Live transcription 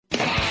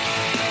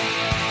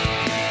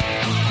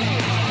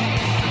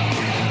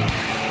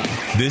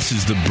This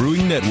is the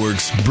Brewing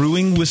Network's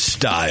Brewing with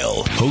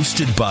Style,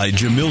 hosted by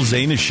Jamil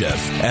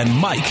Zainasheff and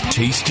Mike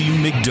Tasty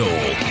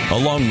McDowell,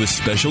 along with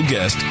special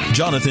guest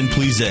Jonathan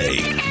Plise.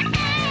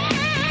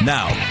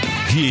 Now,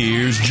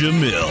 here's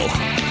Jamil.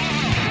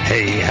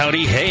 Hey,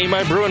 howdy, hey,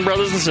 my brewing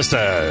brothers and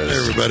sisters. Hey,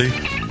 everybody.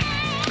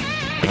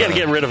 We got to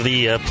get rid of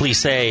the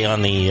Plise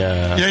on the...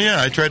 Yeah,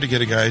 I tried to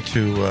get a guy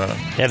to...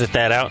 edit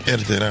that out.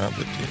 But,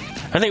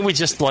 I think we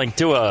just,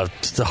 do a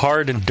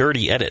hard and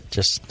dirty edit.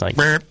 Just like...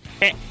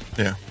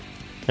 Yeah.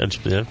 And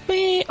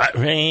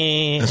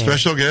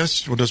special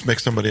guests, we'll just make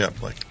somebody up.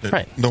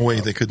 Right. No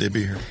way they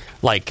be here.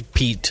 Like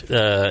Pete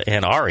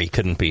and Ari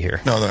couldn't be here.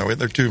 No,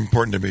 they're too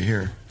important to be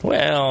here.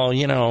 Well,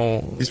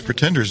 these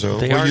pretenders, though,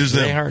 we'll use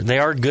them. They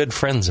are good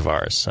friends of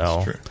ours,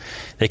 so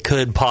they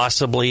could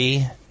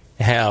possibly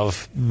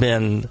have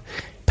been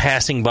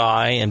passing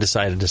by and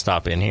decided to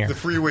stop in here. The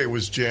freeway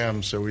was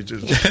jammed, so we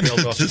just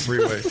bailed off the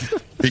freeway.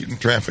 Beating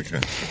traffic.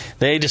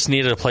 They just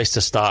needed a place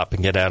to stop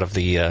and get out of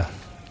the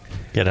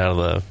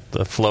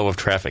flow of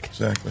traffic.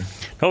 Exactly.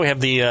 Oh, we have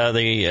the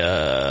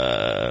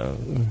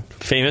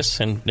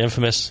famous and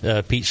infamous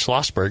Pete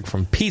Slosberg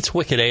from Pete's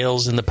Wicked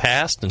Ales in the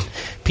past, and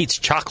Pete's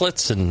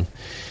Chocolates, and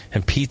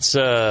Pete's... He's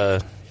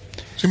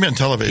been on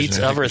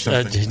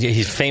television.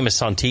 He's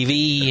famous on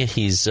TV.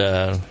 He's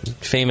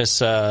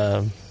famous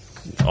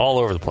all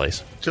over the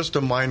place. Just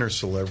a minor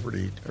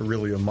celebrity.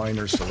 Really a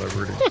minor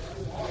celebrity.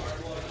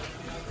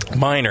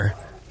 Minor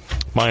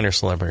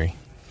celebrity.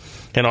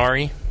 And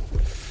Ari...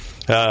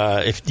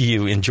 if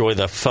you enjoy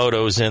the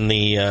photos in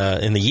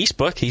the yeast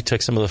book, he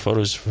took some of the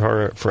photos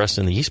for us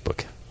in the yeast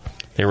book.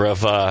 They were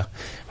of what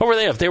were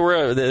they of? They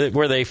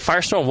were they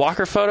Firestone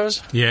Walker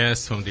photos?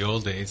 Yes, from the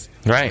old days.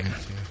 Right.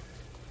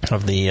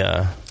 Of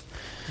the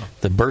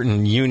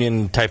Burton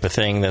Union type of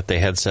thing that they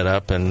had set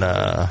up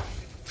and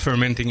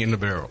fermenting in the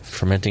barrels.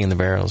 Fermenting in the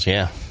barrels,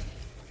 yeah.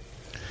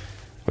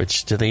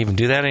 Which, do they even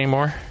do that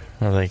anymore?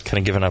 Or are they kind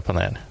of given up on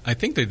that? I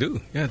think they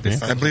do. Yeah,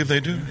 I believe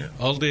they do. Yeah.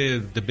 All the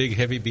big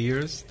heavy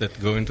beers that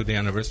go into the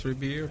anniversary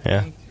beer.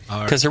 Yeah,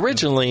 because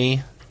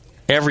originally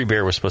every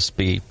beer was supposed to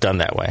be done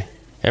that way.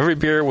 Every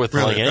beer with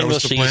an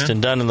English yeast and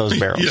done in those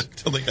barrels. Yeah,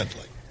 until they got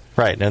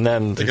right, and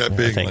then they got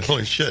big. Like,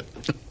 holy shit!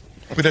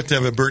 We'd have to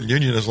have a Burton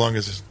Union as long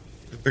as it's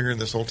bigger than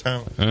this whole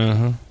town.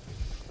 Mm-hmm.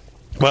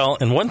 Well,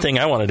 and one thing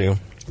I want to do,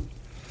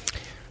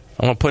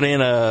 I want to put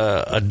in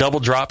a double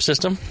drop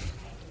system.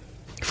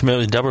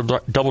 Familiar with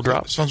double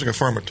drop? Sounds like a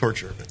form of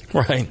torture.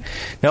 Right.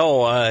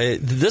 No,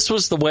 this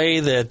was the way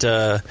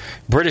that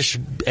British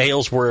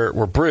ales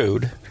were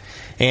brewed,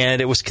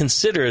 and it was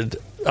considered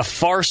a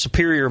far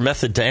superior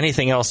method to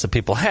anything else that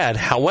people had.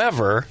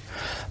 However,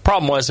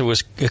 problem was it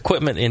was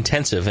equipment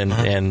intensive,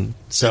 and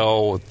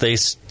so they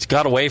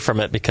got away from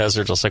it because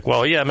they're just like,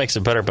 well, yeah, it makes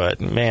it better, but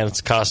man,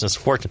 it's costing us a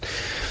fortune.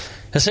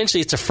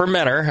 Essentially, it's a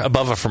fermenter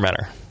above a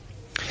fermenter.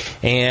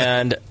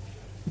 And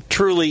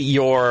truly,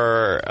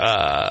 your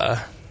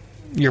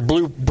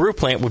brew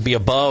plant would be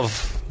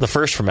above the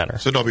first fermenter.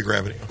 So it'll be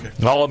gravity. Okay.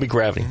 All will be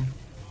gravity.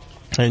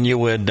 Mm-hmm. And you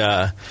would,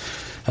 do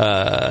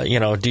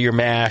your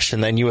mash,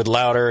 and then you would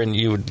lauter, and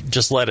you would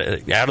just let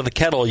it out of the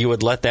kettle. You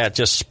would let that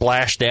just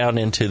splash down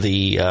into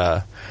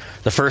the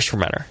first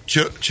fermenter.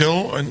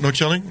 Chill? No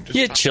chilling?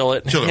 You chill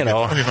it. Chill it.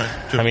 Okay,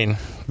 fine. I mean,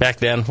 back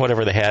then,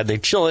 whatever they had,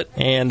 they'd chill it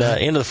and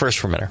into the first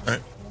fermenter.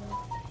 Right.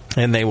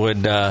 And they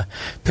would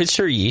pitch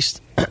their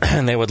yeast,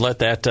 and they would let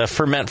that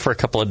ferment for a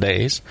couple of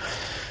days.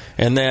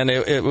 And then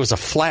it was a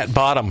flat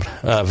bottom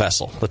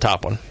vessel, the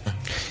top one.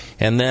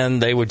 And then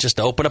they would just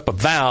open up a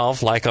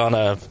valve, like on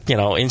a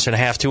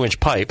 1.5-inch, 2-inch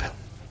pipe,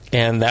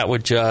 and that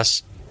would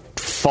just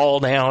fall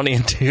down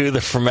into the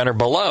fermenter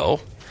below,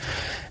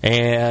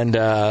 and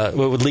it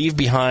would leave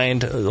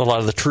behind a lot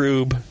of the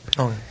trub.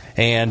 Oh.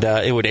 And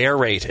it would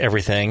aerate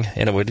everything,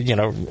 and it would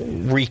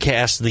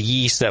recast the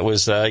yeast that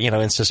was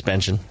in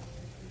suspension.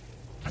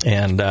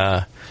 And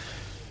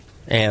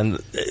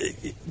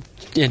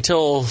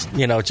until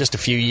just a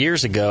few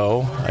years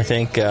ago, I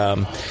think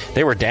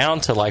they were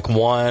down to like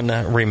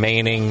one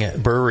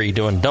remaining brewery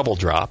doing double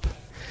drop,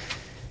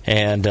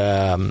 and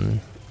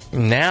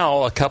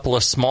now a couple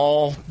of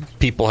small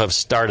people have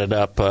started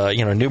up.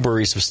 New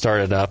breweries have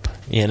started up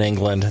in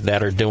England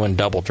that are doing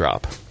double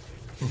drop.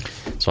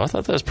 So I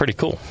thought that was pretty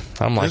cool.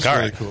 I'm like, all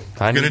right, cool.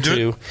 I need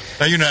to.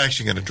 Now you're not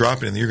actually going to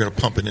drop it in; you're going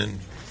to pump it in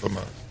from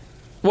a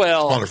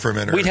smaller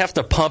fermenter. We'd have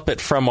to pump it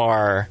from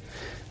our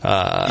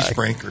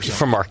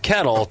from our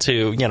kettle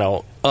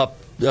to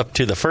up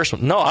to the first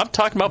one. No, I'm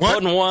talking about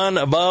putting one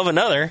above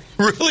another.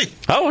 Really?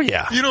 Oh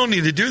yeah. You don't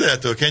need to do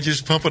that though. Can't you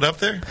just pump it up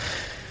there?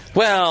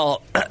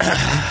 Well,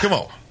 come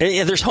on.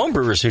 Yeah, there's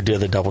homebrewers who do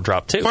the double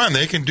drop too. Fine,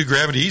 they can do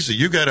gravity easy.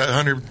 You got a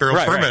 100-barrel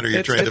fermenter.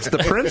 You're trying to the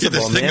principle, get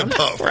this thing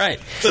above. Right.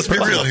 Let's be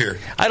real here.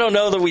 I don't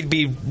know that we'd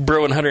be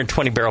brewing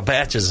 120-barrel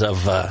batches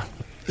of. Well,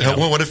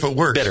 what if it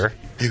works? Bitter.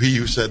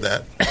 You said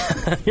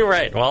that. You're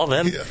right. Well,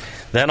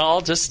 then I'll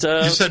just.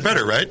 You said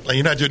better, right? Like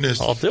you're not doing this.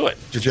 I'll do it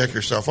to jack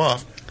yourself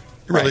off.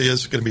 It really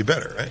is going to be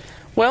better, right?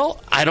 Well,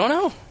 I don't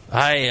know.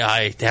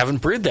 I haven't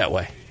brewed that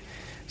way.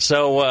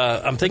 So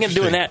I'm thinking of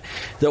doing that.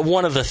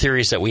 One of the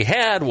theories that we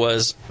had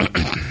was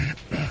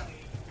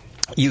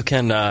you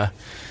can,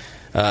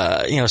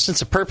 since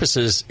the purpose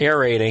is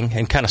aerating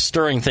and kind of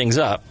stirring things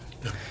up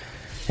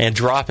and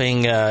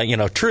dropping,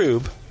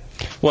 trub,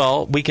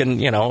 well, we can,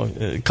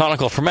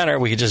 conical fermenter,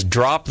 we could just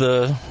drop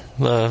the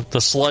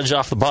sludge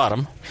off the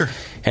bottom, Sure.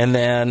 and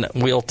then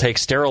we'll take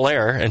sterile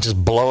air and just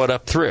blow it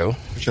up through,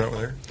 Put it over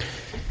there.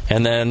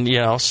 and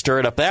then, stir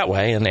it up that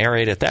way and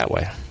aerate it that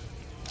way.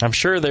 I'm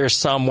sure there's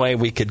some way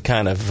we could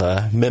kind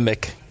of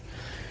mimic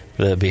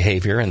the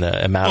behavior and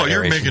the amount of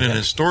you're aeration. making an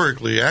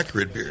historically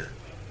accurate beer.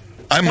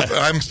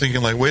 I'm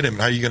thinking like, wait a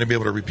minute, how are you going to be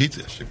able to repeat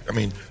this? I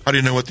mean, how do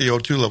you know what the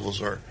O2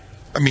 levels are?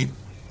 I mean,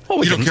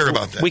 you don't care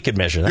about that. We could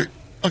measure that.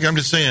 Okay, I'm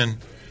just saying,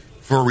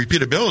 for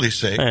repeatability's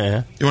sake,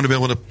 you want to be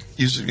able to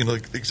use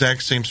the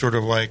exact same sort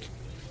of like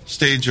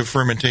stage of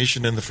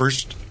fermentation in the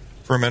first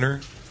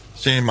fermenter,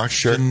 same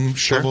oxygen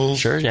levels.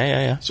 Sure,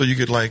 yeah. So you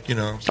could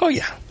Oh,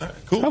 yeah.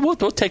 Cool.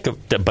 We'll take a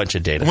bunch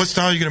of data. And what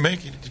style are you going to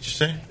make? Did you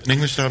say an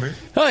English style beer?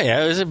 Oh,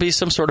 yeah. It'd be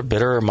some sort of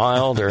bitter or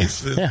mild or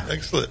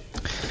Excellent.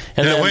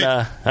 And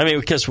then,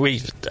 because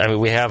we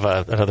have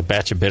another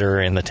batch of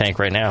bitter in the tank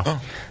right now,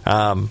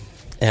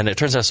 and it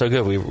turns out so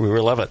good. We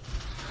really love it.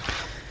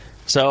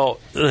 So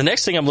the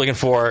next thing I'm looking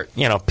for,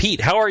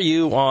 Pete, how are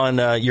you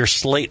on your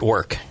slate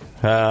work?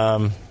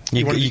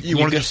 You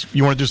want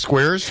to do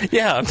squares?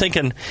 Yeah, I'm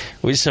thinking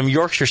we do some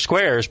Yorkshire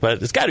squares,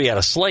 but it's got to be out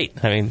of slate.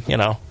 I mean,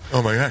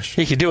 Oh my gosh!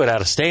 You could do it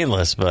out of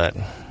stainless, but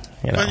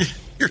Well,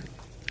 you're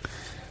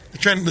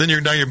trying. Then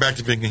you're back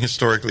to being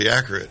historically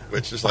accurate,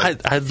 which is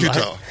like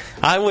futile.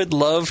 I would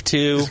love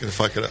to. Just gonna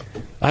fuck it up.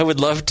 I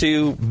would love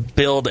to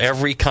build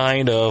every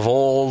kind of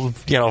old,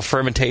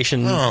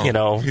 fermentation,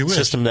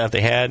 system that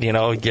they had. Get Why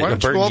a don't you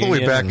Burton go all the way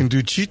Union back and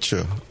do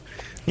chicha?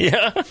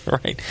 Yeah,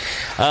 right.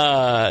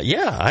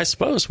 I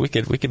suppose we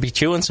could be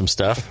chewing some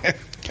stuff.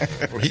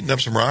 We're heating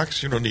up some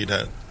rocks. You don't need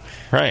that.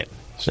 Right.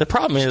 The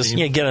problem is,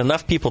 get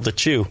enough people to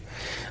chew.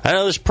 I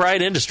know there's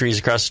Pride Industries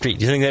across the street.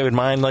 Do you think they would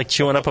mind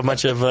chewing up a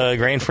bunch of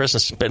grain for us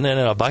and spitting it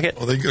in a bucket?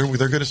 Well, they're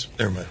good as.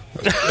 Never mind.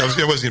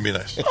 That was going to be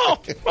nice.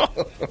 Oh,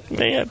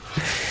 man.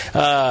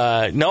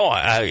 No,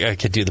 I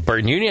could do the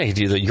Burton Union. I could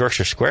do the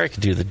Yorkshire Square. I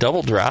could do the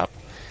Double Drop.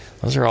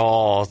 Those are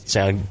all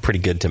sound pretty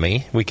good to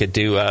me. We could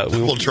do.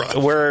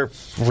 We're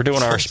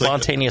doing our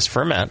spontaneous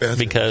ferment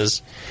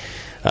because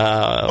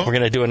we're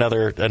going to do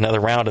another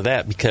round of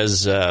that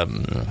because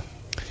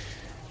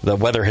the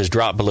weather has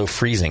dropped below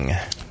freezing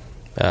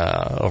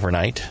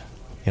overnight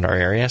in our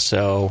area.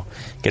 So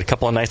get a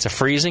couple of nights of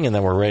freezing, and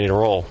then we're ready to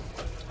roll.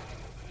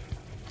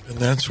 And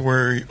that's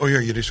where,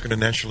 you're just going to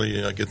naturally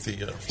get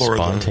the flora.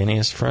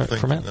 Spontaneous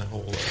ferment.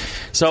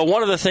 So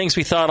one of the things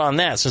we thought on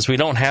that, since we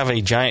don't have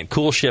a giant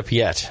cool ship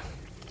yet,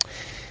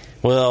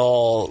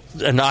 we'll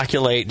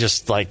inoculate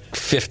just like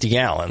 50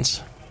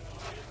 gallons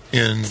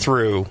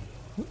through,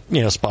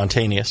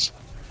 spontaneous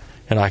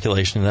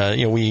inoculation.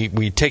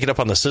 We take it up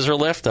on the scissor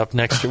lift up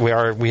next to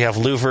we have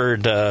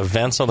louvered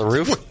vents on the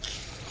roof.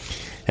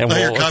 And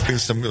you're copying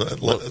some.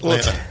 We'll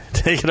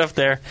take it up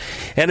there,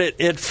 and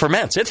it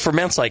ferments. It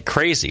ferments like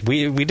crazy.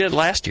 We did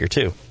last year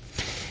too.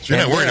 So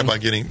you're not worried about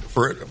getting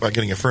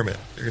a ferment.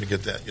 You're going to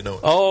get that.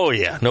 Oh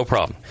yeah, no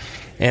problem.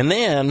 And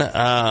then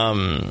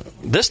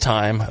this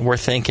time we're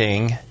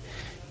thinking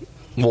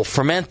we'll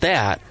ferment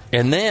that,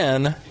 and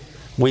then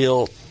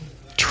we'll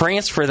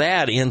transfer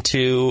that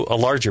into a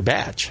larger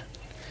batch.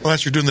 Well,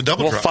 that's you're doing the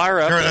double drop. Fire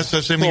up. That's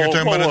the same thing you're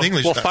talking about in the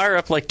English. We'll fire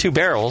up like 2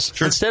 barrels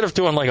instead of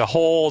doing like a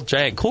whole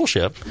giant cool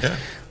ship. Yeah.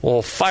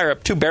 We'll fire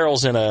up 2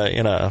 barrels in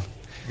a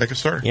make a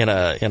starter in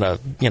a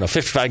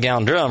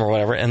 55-gallon drum or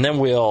whatever, and then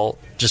we'll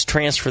just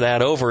transfer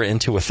that over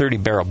into a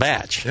 30-barrel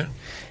batch. Yeah.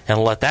 And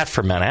let that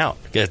ferment out.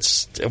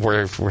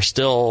 We're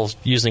still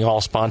using all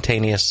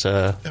spontaneous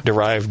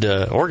derived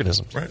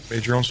organisms. Right.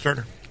 Made your own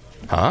starter.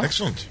 Huh?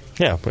 Excellent.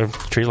 Yeah, we're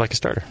treated like a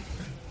starter.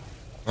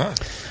 Ah.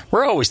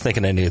 We're always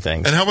thinking of new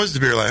things. And how was the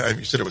beer?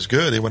 You said it was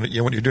good. When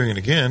you're doing it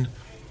again,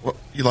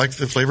 you like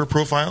the flavor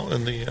profile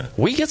and the.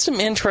 We get some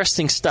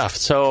interesting stuff.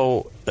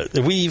 So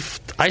we've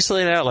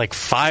isolated out like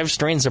 5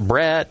 strains of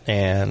Brett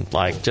and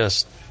like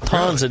just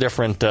tons of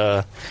different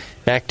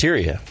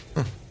bacteria.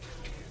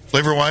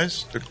 Flavor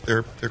wise,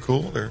 they're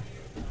cool.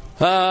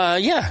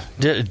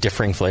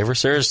 Differing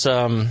flavors. There's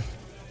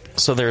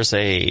there's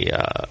a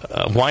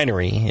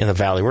winery in the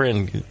valley. We're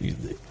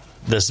in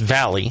this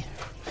valley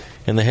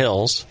in the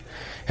hills,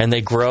 and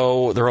they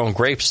grow their own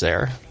grapes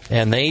there,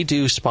 and they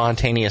do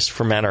spontaneous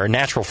ferment or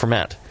natural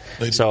ferment.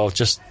 So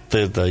just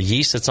the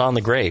yeast that's on the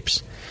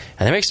grapes,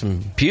 and they make some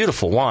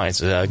beautiful wines.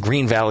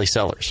 Green Valley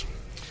Cellars.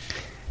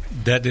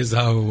 That is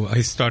how I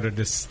started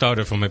this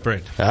starter for my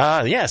bread.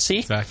 Yeah. See.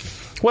 Exactly.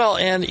 Well,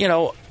 and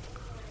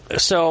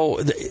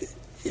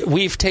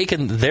we've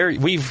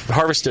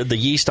harvested the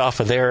yeast off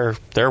of their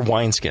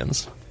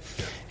wineskins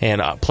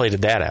and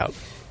plated that out.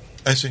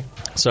 I see.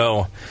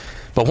 So,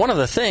 but one of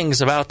the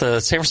things about the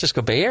San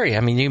Francisco Bay Area,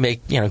 I mean, you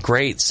make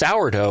great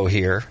sourdough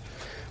here,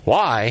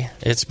 Why?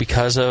 It's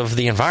because of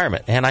the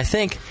environment. And I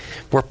think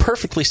we're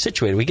perfectly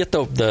situated. We get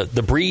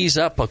the breeze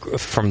up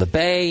from the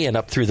bay and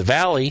up through the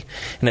valley,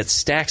 and it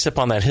stacks up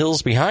on that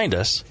hills behind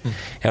us.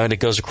 And it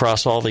goes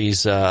across all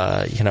these,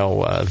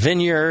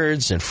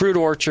 vineyards and fruit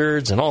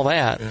orchards and all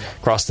that,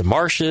 across the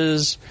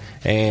marshes.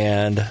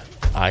 And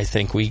I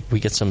think we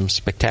get some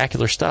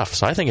spectacular stuff.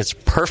 So I think it's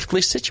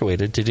perfectly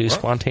situated to do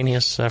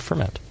spontaneous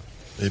ferment.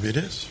 Maybe it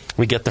is.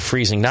 We get the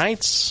freezing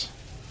nights.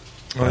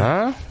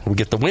 We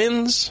get the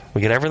winds.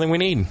 We get everything we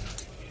need.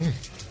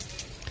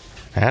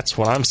 That's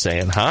what I'm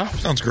saying, huh?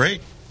 Sounds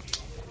great.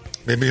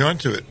 Maybe you're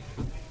onto it.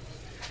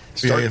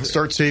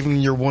 Start saving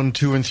your 1,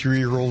 2, and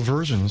 3-year-old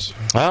versions.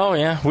 Oh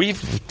yeah,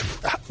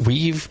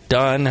 we've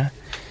done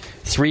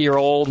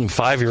 3-year-old and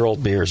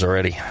 5-year-old beers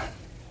already,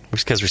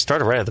 because we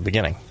started right at the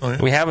beginning. Oh,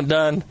 yeah. We haven't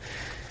done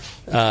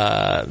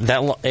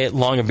that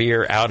long a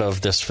beer out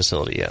of this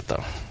facility yet,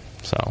 though.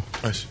 So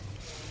nice.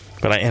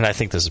 But I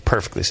think this is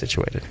perfectly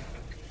situated.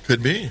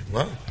 Could be.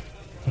 Wow.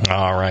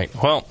 All right.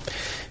 Well,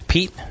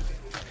 Pete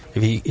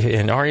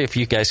and Ari, if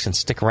you guys can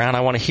stick around,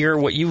 I want to hear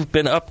what you've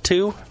been up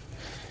to.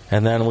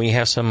 And then we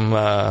have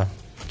some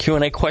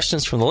Q&A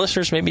questions from the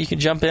listeners maybe you can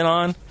jump in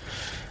on.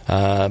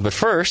 But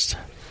first,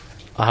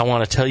 I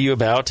want to tell you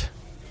about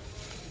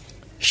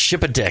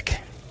Ship-a-Dick.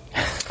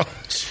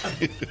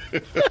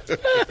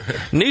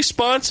 New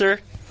sponsor.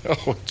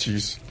 Oh,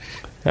 jeez.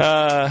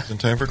 In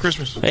time for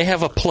Christmas. They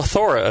have a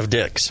plethora of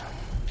dicks.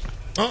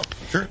 Oh,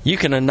 sure. You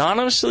can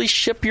anonymously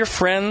ship your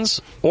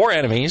friends or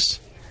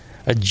enemies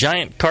a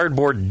giant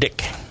cardboard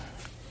dick.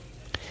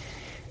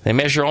 They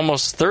measure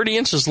almost 30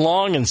 inches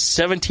long and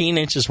 17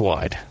 inches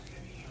wide.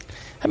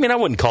 I mean, I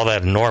wouldn't call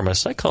that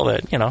enormous. I call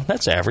that,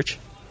 that's average.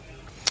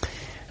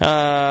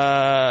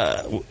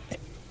 And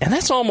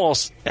that's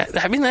almost,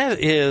 that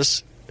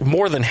is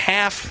more than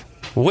half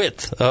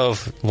width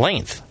of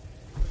length.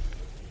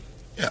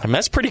 Yeah. I mean,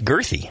 that's pretty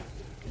girthy.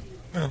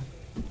 Well.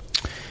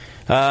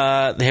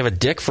 They have a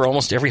dick for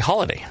almost every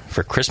holiday.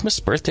 For Christmas,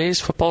 birthdays,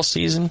 football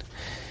season,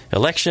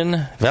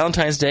 election,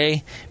 Valentine's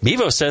Day.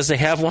 Bevo says they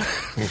have one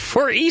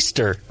for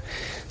Easter.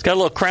 It's got a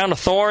little crown of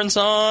thorns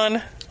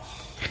on.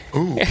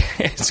 Ooh.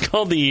 It's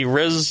called the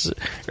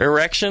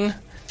Resurrection.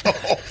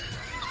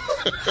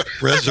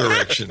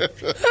 Resurrection.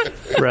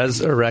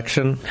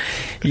 Resurrection.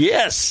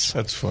 Yes.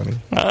 That's funny.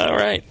 All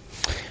right.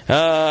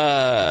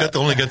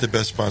 Only got the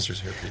best sponsors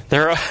here, Pete.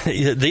 There are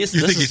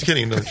he's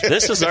kidding, don't you?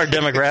 This is our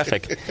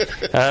demographic.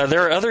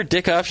 There are other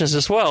dick options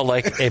as well,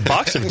 like a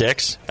box of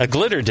dicks, a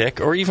glitter dick,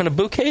 or even a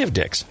bouquet of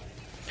dicks.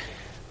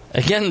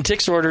 Again,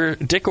 dick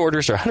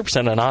orders are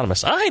 100%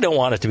 anonymous. I don't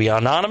want it to be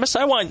anonymous.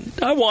 I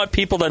want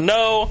people to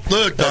know.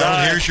 Look,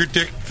 Don, here's your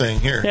dick thing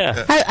here.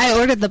 Yeah. I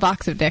ordered the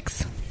box of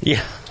dicks.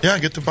 Yeah. Yeah,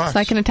 get the box. So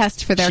I can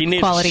attest for their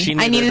quality.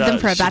 I needed them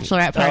for a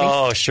bachelorette party.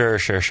 Oh, sure.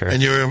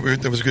 And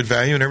there was good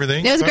value and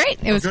everything? It was great.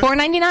 It was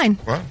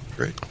 $4.99. Wow,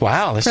 great.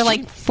 Wow. For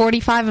like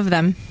 45 of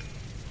them.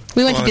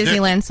 We went to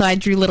Disneyland, so I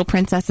drew little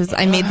princesses.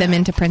 I made them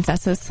into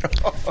princesses.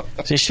 So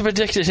you should be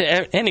addicted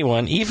to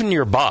anyone, even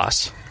your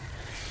boss.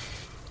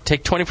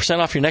 Take 20%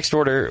 off your next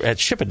order at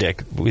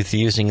Ship-a-Dick with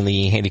using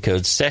the handy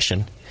code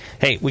SESSION.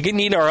 Hey, we could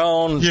need our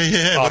own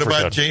Yeah. What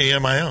about code.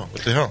 JAMIL?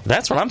 What the hell?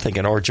 That's what I'm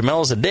thinking. Or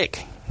Jamel's a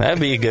dick. That'd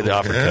be a good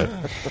offer code.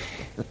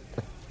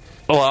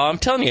 Well, I'm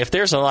telling you, if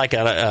there's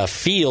a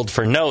field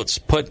for notes,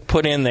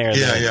 put in there.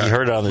 Yeah. You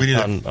heard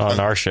it on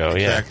our show.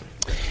 Exactly.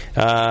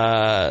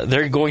 Yeah.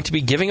 They're going to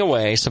be giving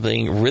away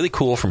something really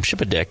cool from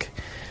Ship-a-Dick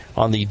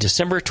on the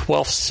December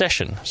 12th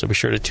session. So be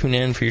sure to tune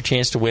in for your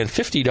chance to win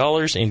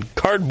 $50 in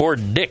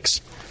cardboard dicks.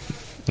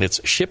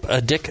 It's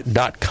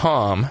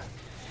shipadick.com.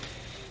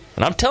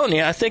 And I'm telling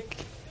you, I think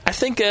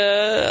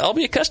I'll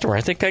be a customer.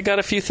 I think I got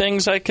a few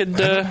things I could.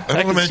 I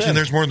don't imagine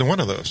there's more than one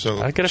of those. So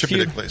I got a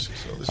few places.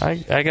 So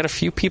I got a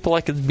few people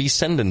I could be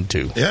sending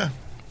to. Yeah,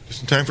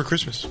 just in time for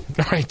Christmas.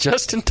 All right,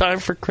 just in time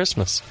for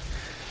Christmas.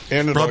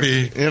 And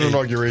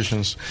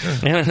inaugurations.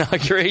 And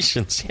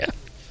inaugurations. Yeah.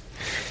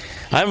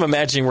 I'm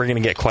imagining we're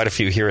going to get quite a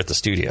few here at the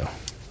studio.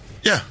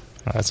 Yeah,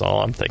 that's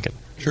all I'm thinking.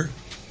 Sure.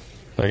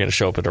 They're going to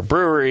show up at our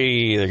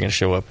brewery. They're going to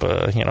show up,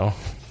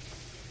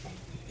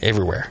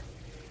 everywhere.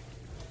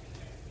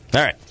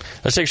 All right.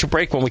 Let's take a short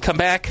break. When we come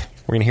back,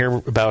 we're going to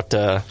hear about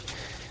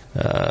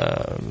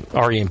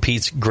Ari and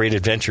Pete's great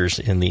adventures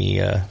in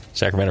the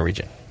Sacramento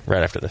region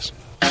right after this.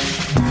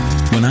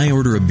 When I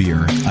order a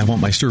beer, I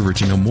want my server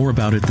to know more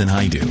about it than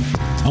I do.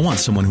 I want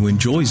someone who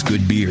enjoys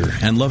good beer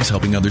and loves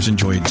helping others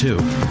enjoy it too.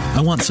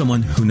 I want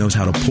someone who knows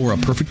how to pour a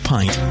perfect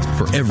pint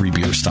for every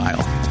beer style.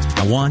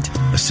 I want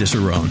a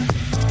Cicerone.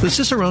 The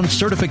Cicerone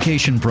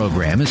Certification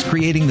Program is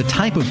creating the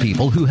type of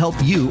people who help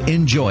you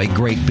enjoy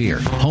great beer.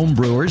 Home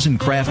brewers and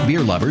craft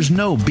beer lovers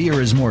know beer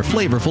is more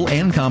flavorful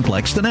and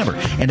complex than ever,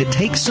 and it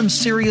takes some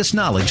serious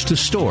knowledge to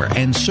store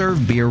and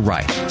serve beer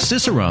right.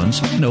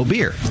 Cicerones know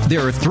beer.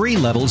 There are 3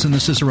 levels in the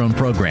Cicerone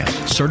program: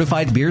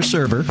 Certified Beer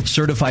Server,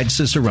 Certified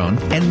Cicerone,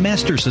 and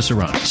Master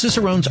Cicerone.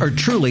 Cicerones are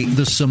truly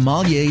the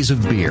sommeliers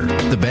of beer.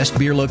 The best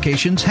beer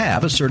locations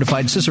have a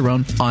certified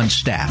Cicerone on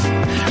staff.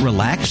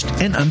 Relaxed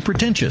and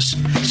unpretentious,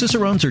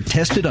 Cicerones Citizens are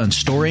tested on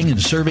storing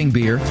and serving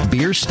beer,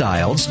 beer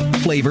styles,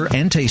 flavor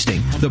and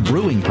tasting, the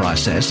brewing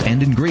process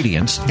and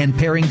ingredients, and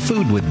pairing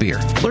food with beer.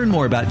 Learn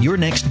more about your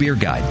next beer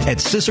guide at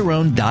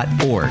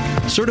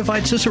Cicerone.org.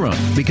 Certified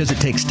Cicerone, because it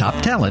takes top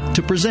talent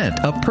to present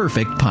a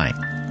perfect pint.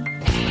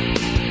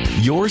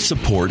 Your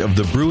support of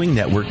the Brewing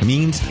Network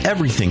means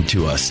everything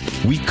to us.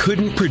 We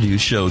couldn't produce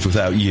shows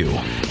without you.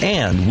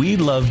 And we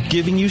love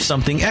giving you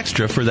something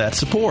extra for that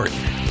support,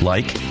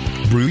 like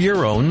Brew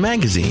Your Own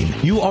magazine.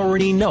 You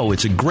already know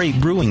it's a great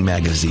brewing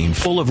magazine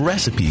full of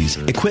recipes,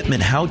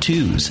 equipment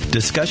how-tos,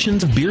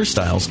 discussions of beer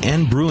styles,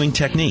 and brewing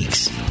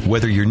techniques.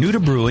 Whether you're new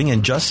to brewing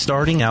and just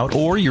starting out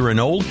or you're an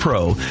old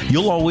pro,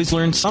 you'll always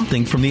learn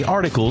something from the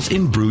articles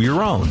in Brew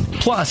Your Own.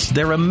 Plus,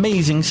 there are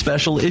amazing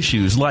special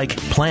issues like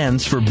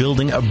plans for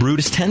building a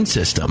Brutus 10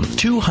 system,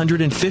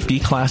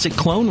 250 classic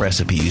clone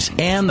recipes,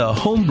 and the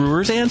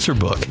Homebrewer's Answer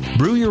Book.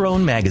 Brew Your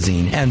Own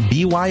magazine and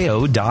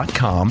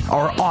BYO.com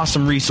are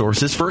awesome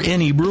resources for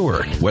any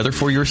brewer, whether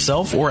for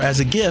yourself or as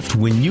a gift.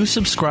 When you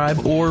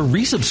subscribe or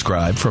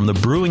resubscribe from the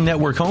Brewing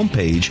Network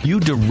homepage, you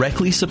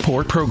directly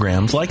support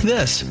programs like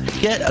this.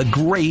 Get a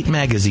great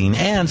magazine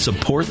and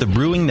support the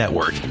Brewing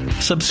Network.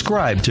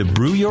 Subscribe to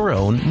Brew Your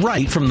Own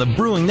right from the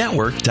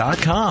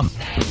BrewingNetwork.com.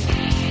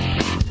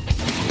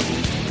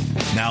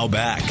 Now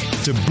back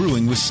to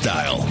Brewing with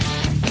Style.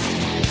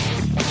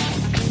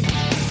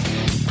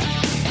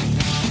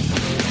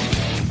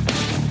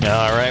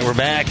 All right, we're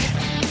back.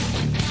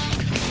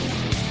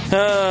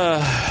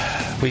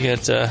 We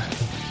got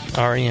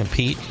Ari and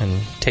Pete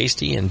and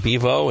Tasty and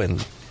Bevo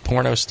and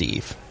Porno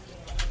Steve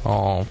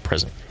all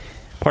present.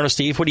 Porno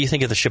Steve, what do you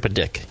think of the ship a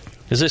dick?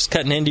 Is this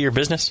cutting into your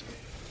business?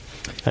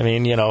 I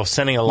mean,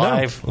 sending a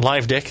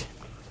live dick?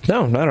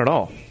 No, not at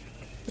all.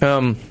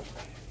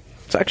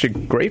 It's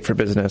actually great for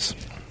business.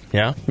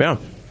 Yeah? Yeah.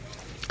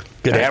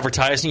 Good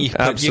advertising.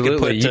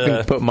 Absolutely. You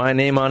can put my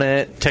name on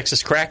it.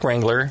 Texas Crack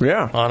Wrangler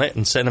on it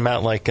and send them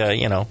out like,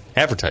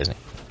 advertising.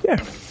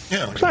 Yeah.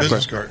 Yeah, like exactly. a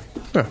business card.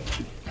 Yeah.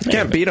 You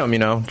can't beat them,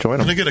 join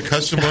them. Can I get a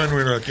custom one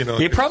where,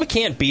 You probably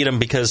can't beat them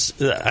because,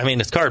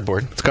 it's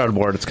cardboard. It's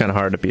cardboard. It's kind of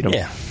hard to beat them.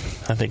 Yeah.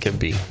 I think it'd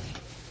be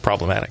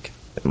problematic.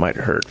 It might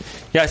hurt.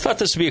 Yeah, I thought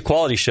this would be a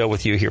quality show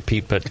with you here,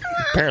 Pete, but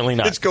apparently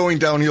not. It's going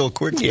downhill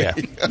quickly. Yeah.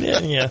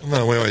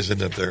 No, we always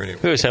end up there anyway.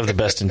 We always have the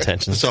best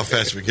intentions. That's how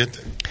fast we get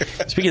there.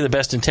 Speaking of the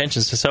best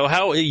intentions, so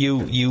how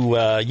you and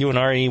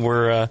Arnie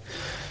were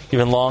you've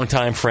been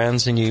longtime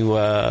friends, and you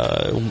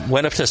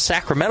went up to the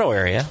Sacramento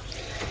area.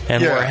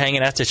 And we're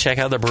hanging out to check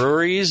out the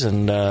breweries.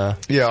 And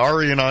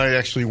Ari and I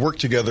actually worked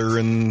together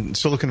in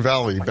Silicon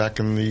Valley back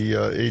in the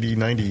 80s,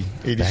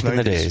 90s. Back in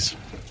the days.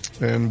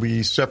 And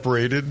we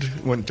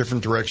separated, went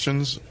different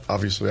directions.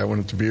 Obviously, I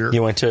went into beer.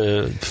 You went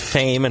to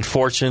fame and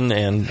fortune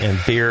and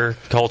beer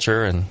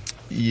culture. And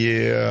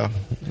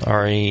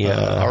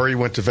Ari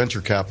went to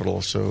venture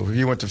capital, so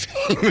he went to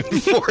fame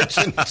and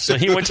fortune. So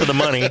he went to the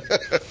money.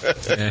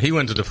 Yeah, he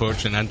went to the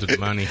fortune and to the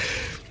money.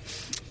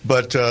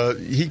 But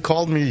he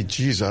called me,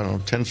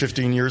 10,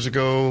 15 years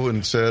ago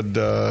and said,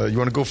 you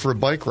want to go for a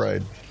bike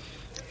ride?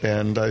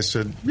 And I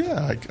said,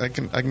 yeah, I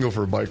can go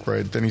for a bike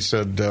ride. Then he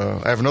said,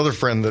 I have another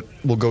friend that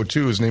will go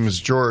too. His name is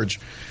George.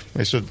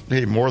 And I said,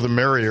 hey, more the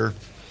merrier.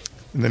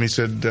 And then he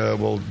said,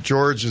 well,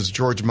 George is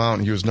George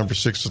Mountain. He was number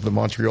 6 at the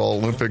Montreal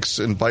Olympics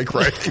in bike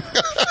riding.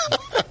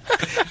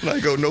 And I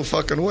go, no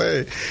fucking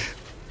way.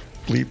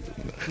 Bleep.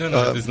 No,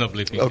 there's no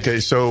bleeping. Okay,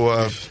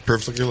 so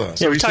perfectly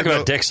loud. Yeah, we talk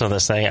about dicks on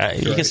this thing.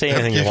 You can say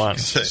anything you want.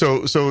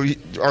 So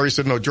Ari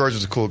said, no, George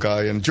is a cool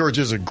guy, and George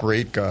is a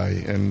great guy,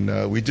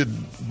 and we did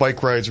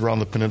bike rides around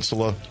the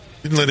peninsula.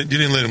 You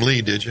didn't let him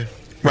lead, did you?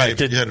 Right.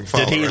 You had him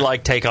follow, did he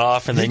take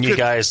off, and then you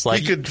guys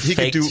faked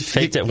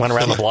it, went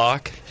around the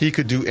block? He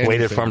could do anything.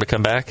 Waited for him to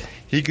come back?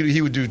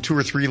 He would do 2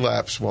 or 3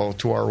 laps to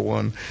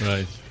R1.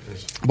 Right.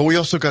 But we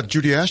also got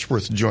Judy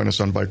Ashworth to join us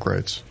on bike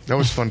rides. That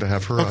was fun to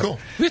have her. Cool.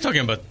 We're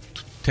talking about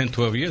 10,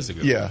 12 years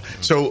ago. Yeah.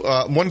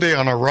 So one day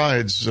on our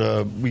rides,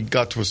 we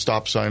got to a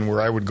stop sign where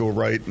I would go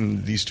right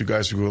and these 2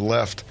 guys would go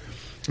left.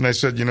 And I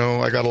said,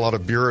 I got a lot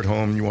of beer at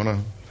home. You want to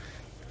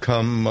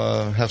come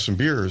have some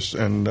beers?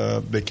 And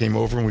they came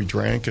over and we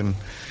drank. And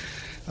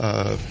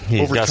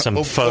got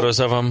some photos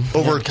of them.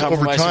 Over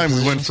time,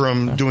 we went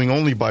from doing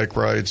only bike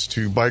rides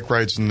to bike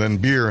rides and then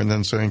beer, and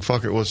then saying,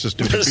 fuck it, let's just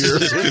do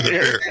the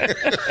beer.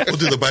 We'll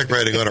do the bike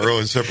riding on our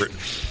own separate.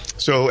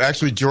 So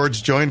actually,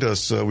 George joined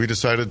us. We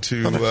decided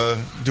to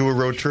do a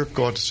road trip,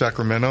 go out to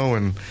Sacramento,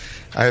 and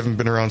I haven't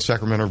been around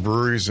Sacramento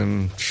breweries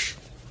in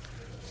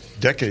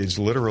decades,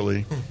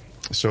 literally.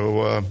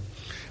 So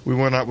we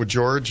went out with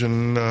George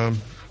and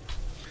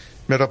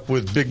met up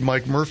with Big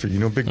Mike Murphy. You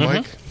know Big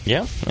Mike?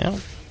 Yeah.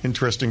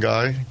 Interesting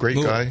guy, great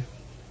guy.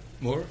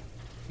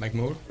 Mike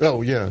Moore?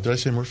 Oh yeah, did I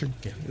say Murphy?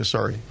 Yeah.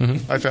 Sorry,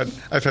 I've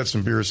had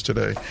some beers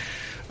today.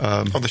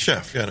 The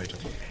chef,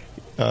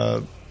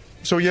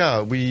 So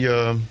we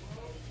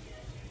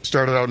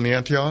started out in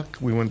Antioch.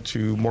 We went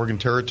to Morgan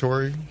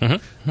Territory.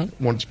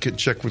 Wanted to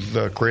check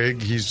with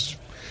Craig. He's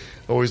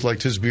always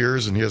liked his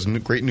beers, and he has a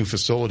great new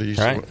facility.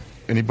 So right.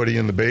 Anybody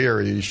in the Bay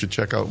Area, you should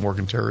check out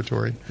Morgan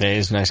Territory. Yeah,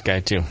 he's a nice guy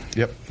too.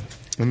 Yep.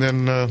 And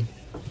then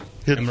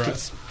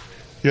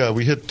Yeah,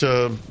 we hit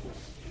 7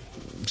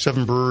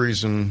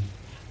 breweries in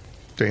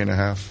a day and a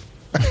half.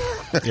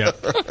 Yeah.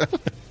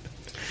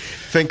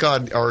 Thank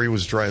God Ari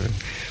was driving.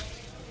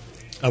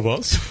 I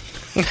was.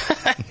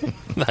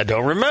 I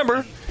don't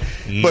remember.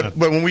 But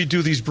when we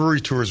do these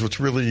brewery tours,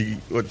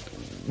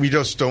 we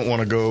just don't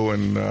want to go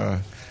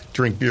and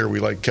drink beer. We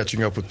like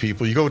catching up with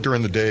people. You go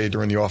during the day,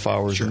 during the off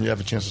hours, and you have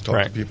a chance to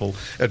talk to people.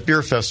 At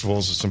beer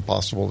festivals, it's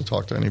impossible to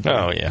talk to anybody.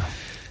 Oh, yeah.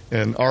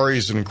 And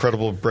Ari's an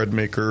incredible bread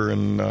maker,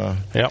 and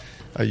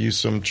I use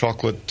some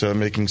chocolate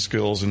making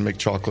skills and make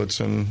chocolates,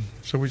 and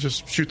so we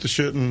just shoot the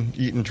shit and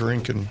eat and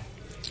drink, and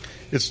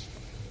it's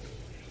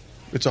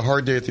a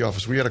hard day at the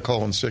office. We had to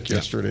call in sick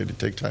yesterday to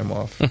take time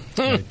off.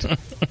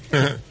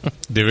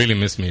 They really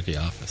miss me at the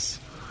office.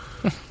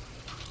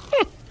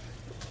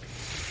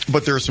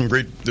 But there are some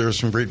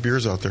great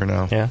beers out there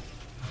now. Yeah,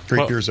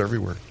 great beers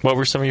everywhere. What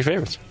were some of your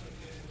favorites?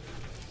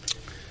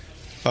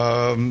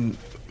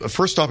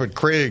 First stop at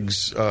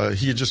Craig's,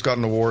 he had just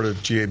gotten an award at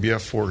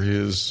GABF for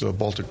his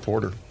Baltic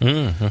Porter,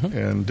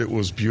 and it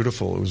was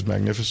beautiful. It was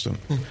magnificent.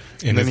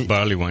 And his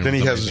barley wine. Then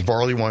he has his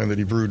barley wine that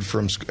he brewed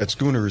at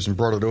Schooners and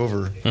brought it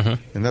over,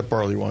 and that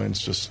barley wine's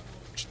just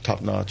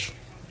top notch.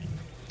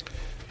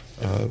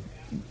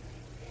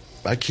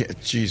 I can't.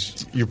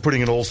 Geez, you're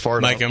putting an old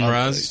fart. Mike and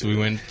Mraz, we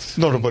went.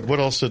 No, but what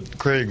else at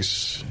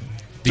Craig's?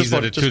 These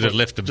are the two that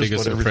left the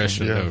biggest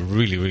impression. They're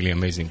really, really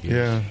amazing beers.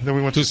 Yeah. Then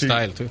we went to see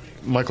style too.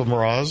 Michael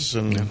Mraz,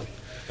 and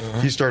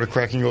he started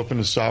cracking open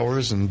his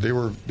sours, and they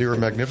were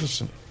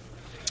magnificent.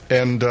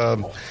 And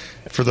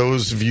for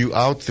those of you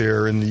out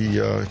there in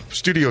the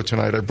studio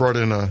tonight, I brought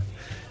in a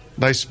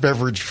nice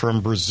beverage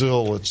from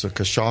Brazil. It's a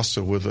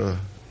cachaça with a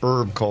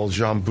herb called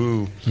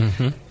jambu,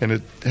 and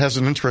it has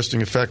an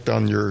interesting effect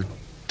on your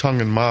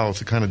tongue and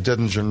mouth. It kind of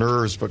deadens your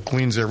nerves, but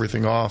cleans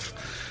everything off.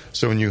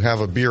 So when you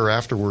have a beer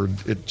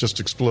afterward, it just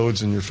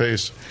explodes in your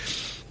face.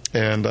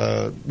 And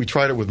we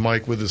tried it with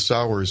Mike with his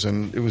sours,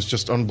 and it was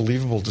just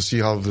unbelievable to see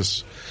how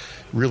this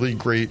really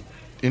great,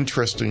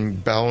 interesting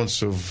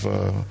balance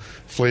of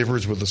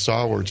flavors with the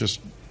sour just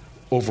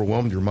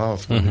overwhelmed your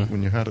mouth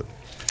when you had it.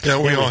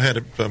 Yeah, we all had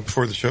it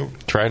before the show.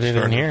 Tried it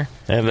in here,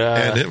 and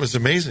it was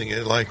amazing.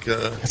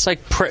 It's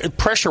like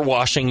pressure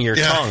washing your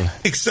tongue.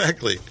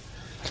 Exactly.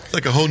 It's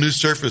like a whole new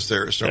surface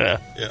there or something.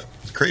 Yeah,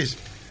 it's crazy.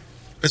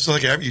 It's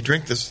like after you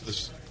drink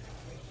this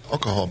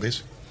alcohol,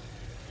 basically,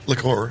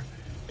 liqueur,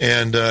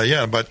 and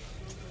about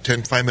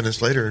 5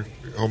 minutes later,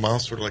 your whole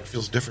mouth sort of like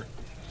feels different.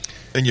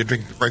 Then you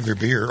drink regular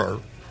beer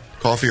or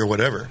coffee or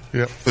whatever.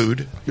 Yeah,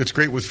 food. It's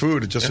great with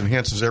food. It just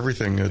enhances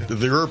everything.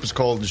 The herb is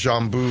called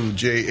jambu,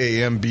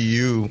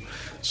 Jambu.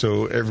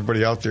 So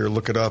everybody out there,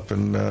 look it up,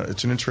 and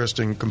it's an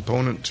interesting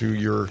component to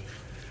your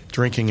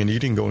drinking and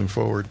eating going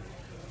forward.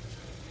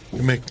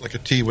 You make like a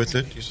tea with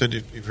it. You said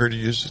you've heard it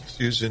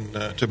used in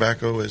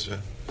tobacco as a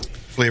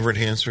flavor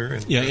enhancer.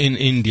 And, in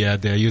India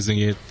they're using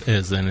it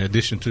as an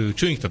addition to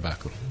chewing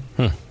tobacco.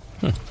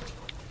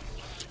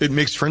 It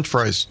makes French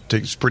fries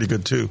taste pretty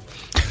good too.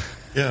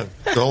 Yeah,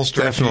 the whole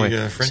French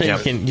so fries.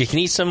 You can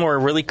eat somewhere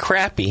really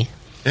crappy.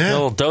 Yeah. A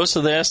little dose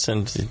of this,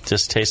 and it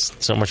just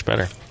tastes so much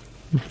better.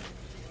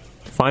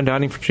 Fine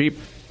dining for cheap.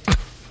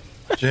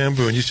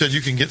 Jambu, and you said you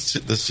can get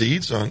the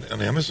seeds on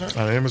Amazon?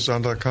 On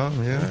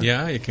Amazon.com,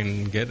 Yeah, you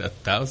can get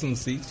 1,000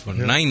 seeds for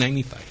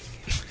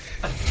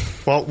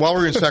 $9.95. Well, while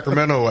we were in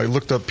Sacramento, I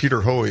looked up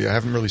Peter Hoey. I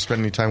haven't really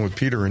spent any time with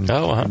Peter in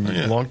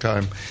a long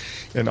time.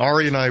 And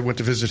Ari and I went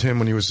to visit him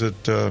when he was at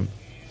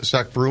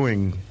Sac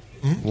Brewing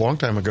a long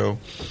time ago.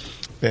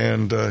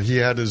 And he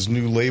had his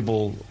new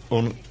label,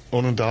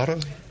 Onondaga.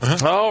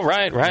 Oh,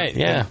 right,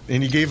 yeah.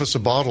 And he gave us a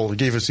bottle. He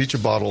gave us each a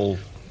bottle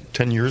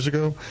 10 years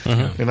ago,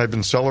 and I've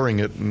been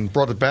cellaring it and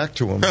brought it back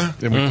to him,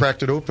 and we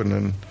cracked it open,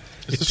 and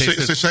it's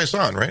a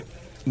saison, right?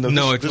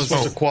 No, this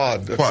was a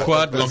quad. A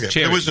quad with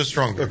cherries. It was a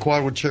stronger. A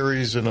quad with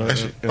cherries in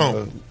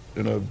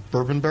a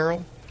bourbon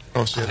barrel.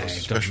 Oh, so I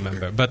don't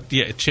remember, but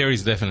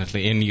cherries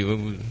definitely.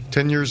 And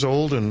 10 years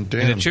old, and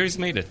damn, and the cherries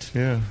made it.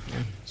 Yeah.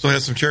 So it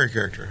has some cherry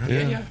character. Huh?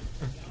 Yeah.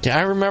 Yeah,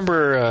 I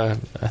remember.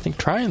 I think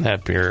trying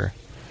that beer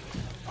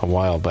a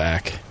while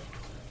back.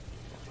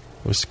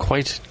 It was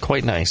quite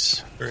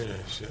nice. Very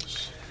nice,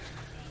 yes.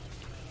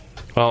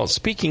 Well,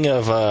 speaking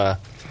of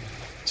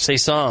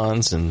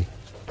saisons and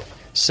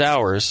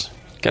sours,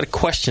 got a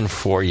question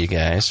for you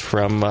guys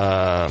from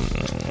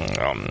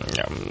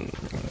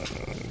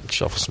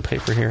shuffle some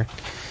paper here.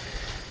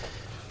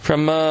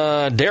 From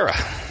Dara.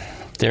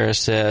 Dara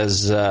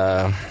says,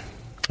 a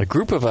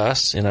group of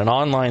us in an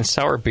online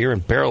sour beer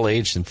and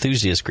barrel-aged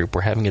enthusiast group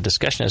were having a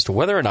discussion as to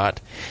whether or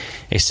not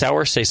a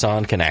sour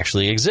saison can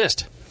actually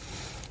exist.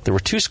 There were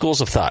two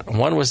schools of thought.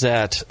 One was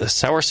that a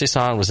sour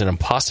saison was an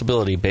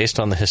impossibility based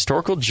on the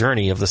historical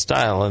journey of the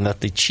style, and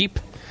that the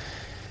cheap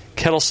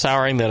kettle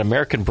souring that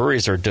American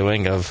breweries are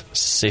doing of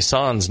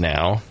saisons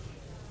now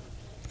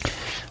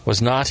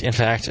was not, in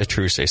fact, a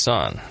true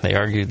saison. They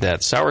argued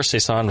that sour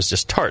saison was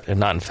just tart and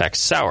not, in fact,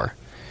 sour.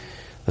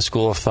 The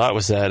school of thought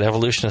was that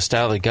evolution of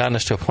style had gotten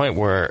us to a point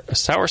where a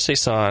sour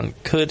saison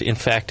could, in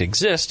fact,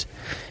 exist,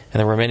 and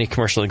there were many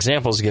commercial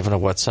examples given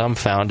of what some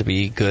found to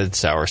be good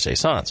sour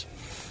saisons.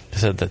 They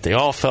said that they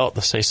all felt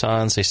the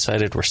saisons they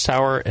cited were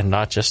sour and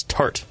not just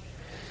tart.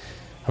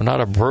 I'm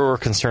not a brewer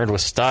concerned with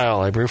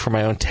style. I brew for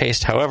my own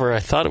taste. However, I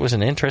thought it was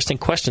an interesting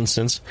question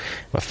since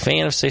I'm a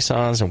fan of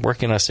saisons and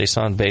working on a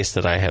saison base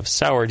that I have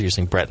soured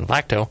using Brett and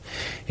Lacto.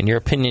 In your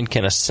opinion,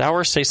 can a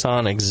sour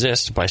saison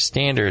exist by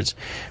standards,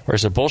 or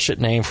is it a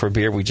bullshit name for a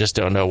beer we just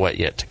don't know what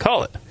yet to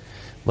call it?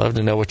 Love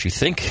to know what you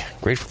think.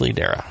 Gratefully,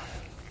 Dara.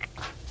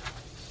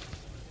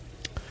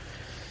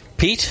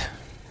 Pete?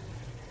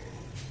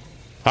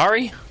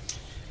 Ari?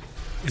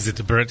 Is it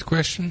a bread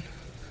question?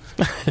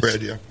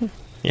 Bread, yeah.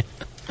 Yeah.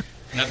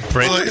 Not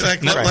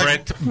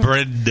bread.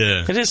 Bread.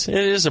 It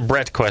is a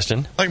Brett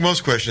question. Like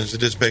most questions, it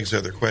just begs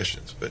other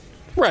questions. But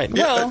right.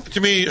 Yeah, well, to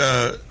me,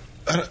 a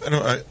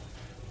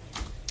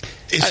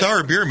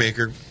sour beer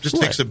maker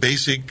just takes a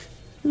basic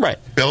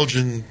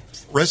Belgian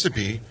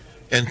recipe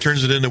and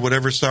turns it into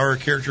whatever sour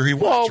character he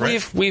wants. Well,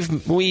 right?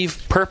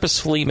 we've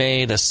purposefully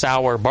made a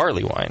sour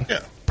barley wine.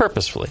 Yeah.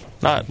 Purposefully,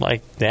 not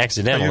like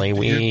accidentally.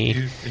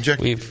 We've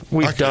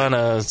done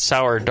a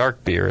sour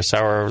dark beer, a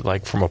sour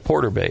like from a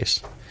porter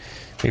base.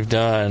 We've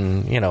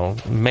done,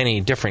 many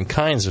different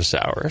kinds of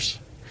sours.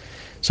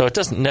 So it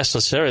doesn't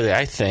necessarily,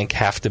 I think,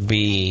 have to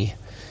be,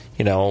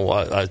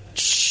 a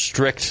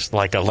strict,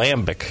 like a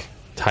lambic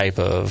type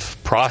of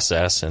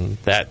process and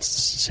that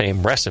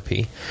same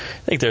recipe. I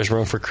think there's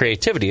room for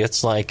creativity.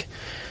 It's like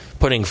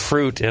putting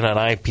fruit in an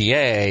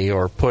IPA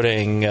or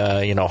putting,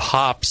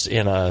 hops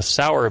in a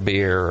sour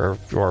beer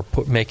or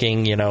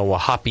making, a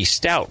hoppy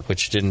stout,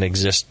 which didn't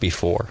exist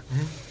before.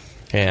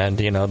 Mm-hmm. And,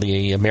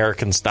 the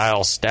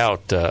American-style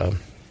stout,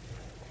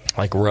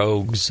 like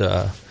Rogue's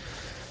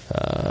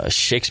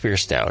Shakespeare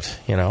stout,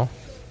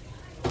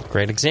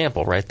 Great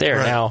example right there.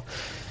 Right. Now,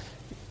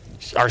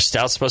 are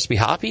stouts supposed to be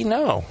hoppy?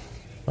 No.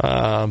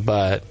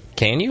 But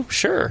can you?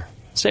 Sure.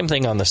 Same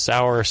thing on the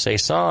sour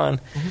saison.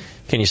 Mm-hmm.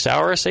 Can you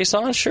sour a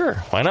saison? Sure.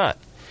 Why not?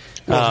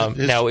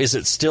 Now, is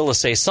it still a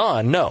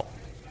saison? No.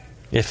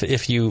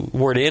 If you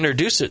were to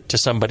introduce it to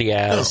somebody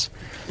as... No,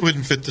 it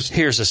wouldn't fit this...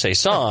 Here's a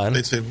saison.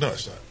 They'd say, no,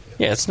 it's not.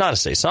 Yeah, it's not a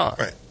saison.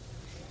 Right.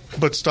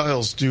 But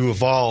styles do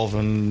evolve,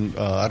 and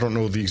I don't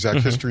know the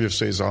exact history of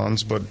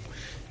saisons, but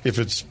if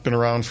it's been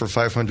around for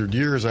 500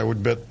 years, I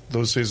would bet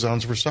those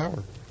saisons were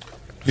sour.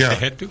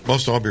 Yeah,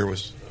 most all beer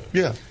was.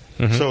 Yeah,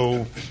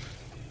 so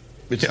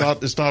it's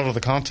not out of the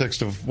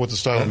context of what the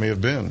style may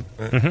have been.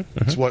 Right.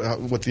 It's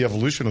what the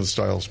evolution of the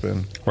style's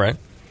been. Right.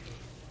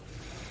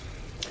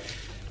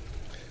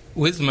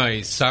 With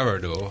my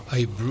sourdough,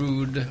 I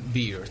brewed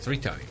beer 3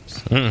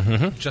 times,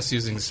 just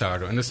using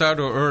sourdough. And the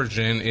sourdough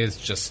origin is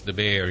just the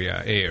Bay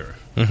Area air,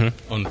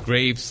 on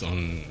grapes,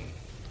 on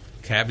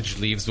cabbage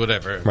leaves,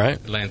 whatever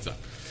it lands on.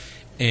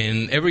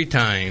 And every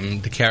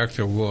time the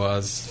character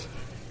was,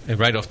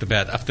 right off the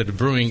bat, after the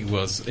brewing,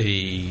 was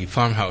a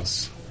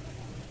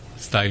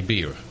farmhouse-style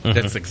beer.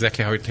 That's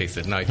exactly how it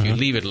tasted. Now, if you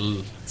leave it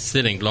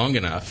sitting long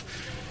enough,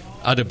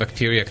 other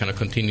bacteria kind of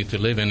continue to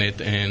live in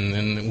it,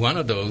 and one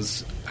of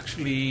those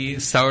actually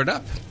soured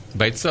up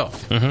by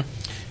itself.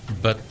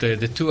 But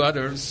the 2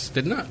 others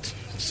did not.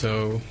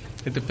 So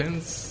it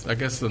depends, I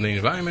guess, on the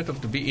environment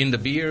of in the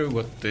beer,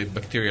 what the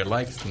bacteria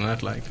likes and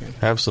not like.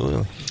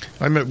 Absolutely.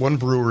 I met one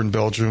brewer in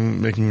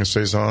Belgium making a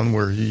saison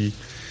where he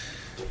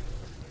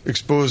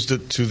exposed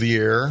it to the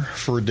air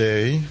for a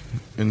day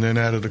and then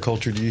added a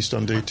cultured yeast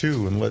on day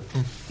 2 and let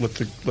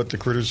the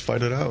critters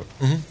fight it out.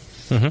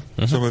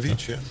 Some of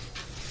each, yeah.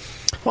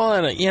 Well,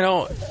 and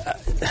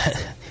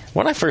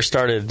when I first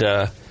started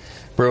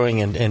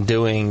brewing and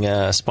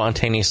doing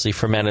spontaneously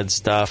fermented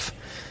stuff,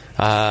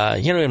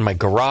 in my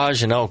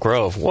garage in Elk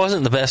Grove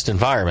wasn't the best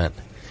environment.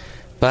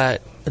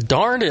 But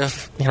darned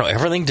if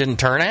everything didn't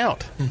turn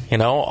out.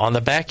 On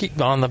the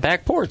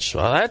back porch,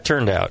 well, that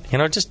turned out.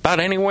 Just about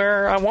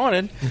anywhere I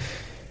wanted,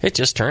 it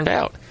just turned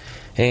out.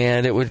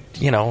 And it would,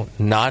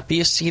 not be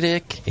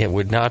acidic. It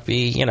would not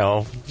be,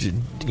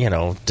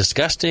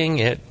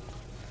 disgusting.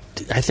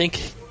 I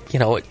think.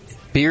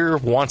 Beer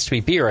wants to be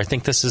beer. I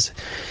think this is,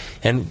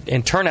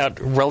 and turn out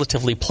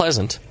relatively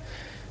pleasant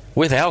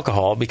with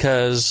alcohol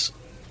because,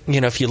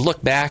 if you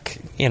look back,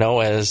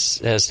 as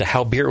to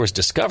how beer was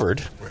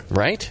discovered,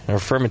 right? Or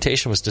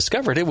fermentation was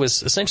discovered, it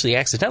was essentially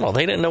accidental.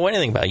 They didn't know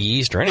anything about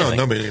yeast or anything.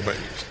 No, nobody knew about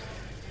yeast.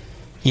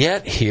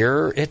 Yet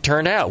here it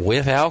turned out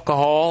with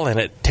alcohol,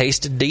 and it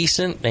tasted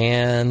decent.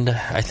 And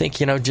I think,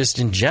 just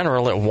in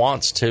general, it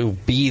wants to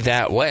be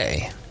that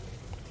way.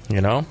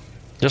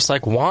 Just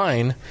like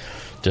wine.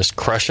 Just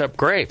crush up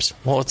grapes.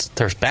 Well,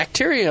 there's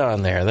bacteria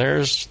on there.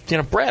 There's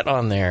Brett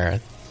on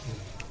there.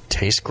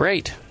 Tastes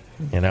great,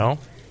 So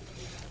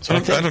I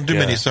don't do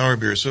many sour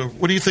beers. So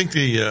what do you think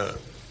the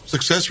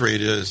success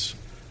rate is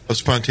of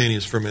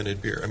spontaneous fermented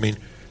beer? I mean,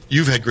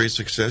 you've had great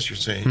success. You're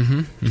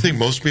saying. You think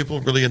most people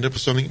really end up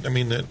with something? I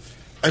mean,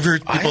 I've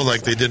heard people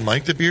they didn't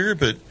like the beer,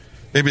 but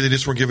maybe they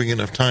just weren't giving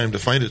enough time to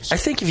find it. I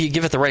think if you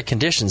give it the right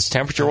conditions,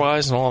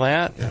 temperature-wise and all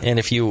that, and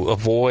if you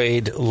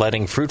avoid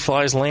letting fruit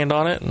flies land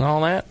on it and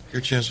all that,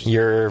 your chances,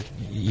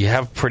 you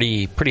have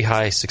pretty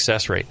high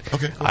success rate.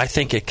 Okay, cool. I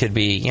think it could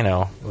be,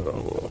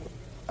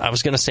 I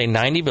was going to say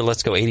 90, but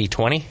let's go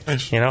 80-20.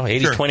 Nice.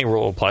 80-20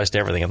 rule applies to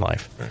everything in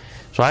life. Right.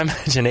 So I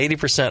imagine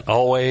 80%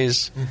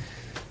 always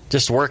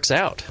just works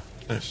out.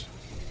 Nice.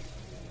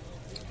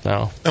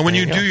 So, and when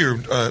you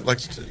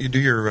do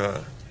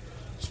your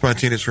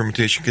spontaneous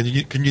fermentation,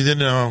 can you then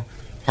now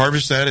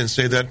harvest that and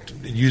say that,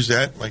 use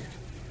that like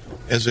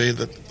as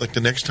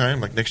the next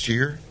time, like next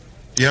year?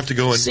 Do you have to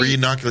go and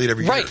re-inoculate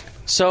every year? Right.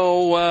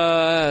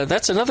 So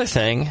that's another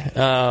thing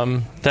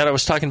that I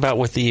was talking about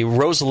with the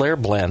Rosalaire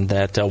blend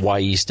that Y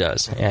Yeast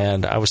does.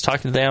 And I was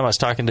talking to them. I was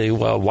talking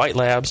to White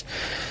Labs.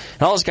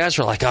 And all those guys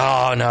were like,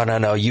 oh,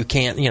 no, you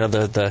can't,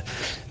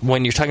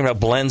 when you're talking about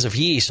blends of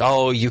yeast,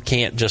 you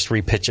can't just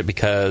repitch it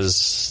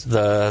because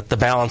the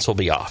balance will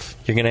be off.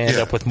 You're going to end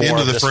up with more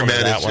of this one or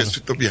that one.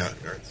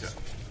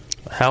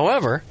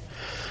 However,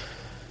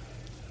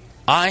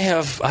 I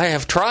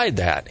have tried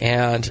that,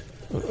 and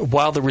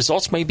while the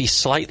results may be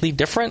slightly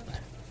different,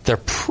 they're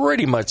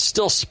pretty much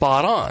still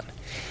spot on.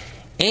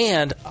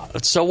 And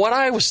so what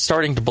I was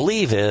starting to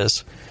believe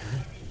is,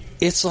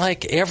 it's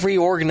like every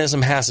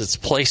organism has its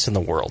place in the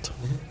world.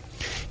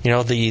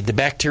 The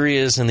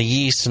bacterias and the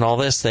yeast and all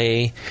this,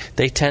 they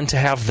tend to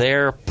have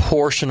their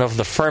portion of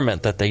the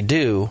ferment that they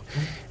do,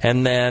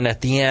 and then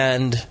at the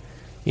end,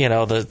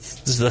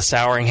 the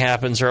souring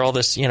happens or all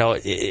this.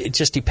 It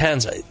just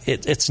depends.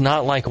 It's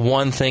not like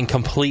one thing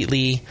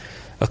completely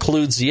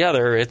occludes the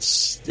other.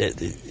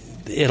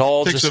 It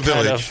all just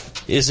kind of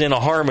is in a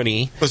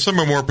harmony. But some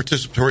are more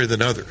participatory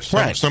than others.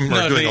 Some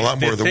are doing a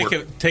lot more of the work.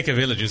 Take a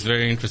village is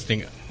very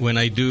interesting. When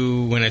I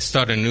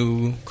start a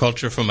new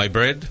culture for my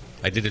bread,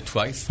 I did it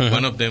twice. Mm-hmm.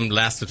 One of them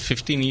lasted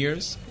 15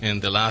 years,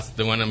 and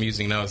the one I'm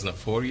using now is now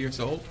 4 years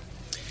old.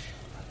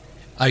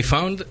 I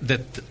found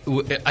that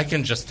I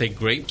can just take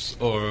grapes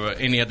or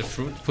any other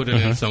fruit, put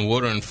it in some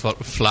water and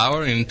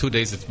flour, and in 2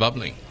 days it's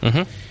bubbling.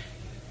 Mm-hmm.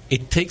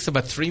 It takes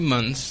about 3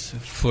 months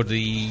for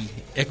the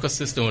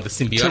ecosystem or the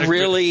symbiotic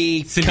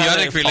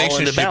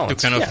relationship to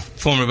kind of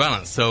form a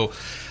balance. So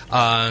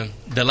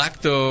the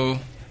lacto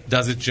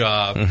does its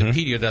job, the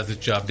pedio does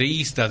its job, the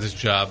yeast does its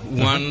job.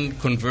 One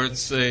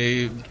converts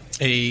a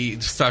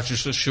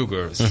starches to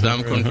sugar,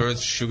 some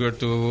converts sugar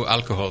to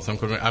alcohol, some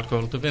convert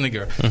alcohol to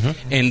vinegar,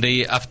 and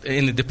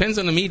it depends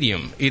on the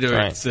medium. Either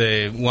it's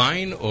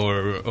wine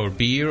or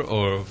beer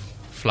or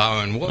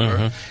flour and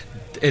water.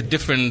 A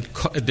different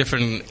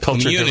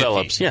community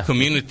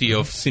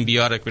of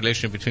symbiotic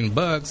relation between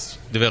bugs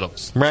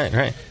develops.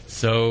 Right.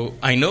 So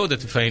I know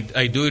that if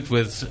I do it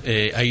with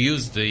I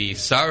use the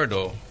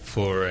sourdough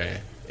for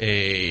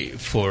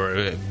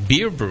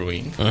beer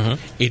brewing,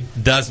 it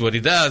does what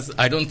it does.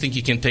 I don't think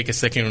you can take a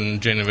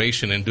second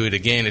generation and do it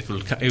again. It will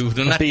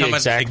not be come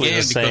exactly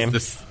again the same.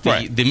 Because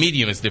the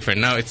medium is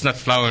different. Now it's not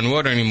flour and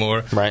water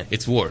anymore. Right.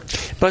 It's wort.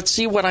 But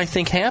see, what I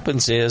think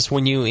happens is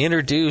when you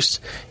introduce,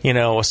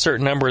 a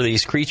certain number of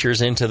these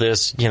creatures into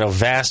this,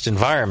 vast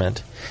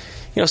environment,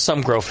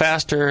 some grow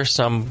faster,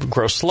 some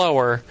grow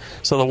slower.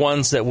 So the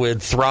ones that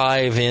would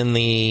thrive in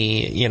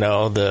the,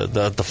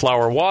 the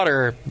flour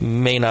water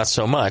may not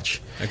so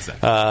much.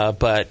 Exactly.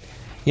 But,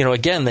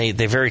 again, they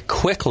very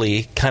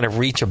quickly kind of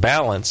reach a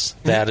balance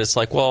that it's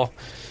like, well,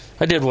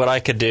 I did what I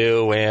could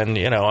do, and,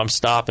 I'm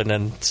stopping,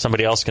 and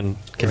somebody else can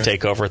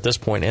take over at this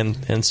point.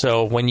 And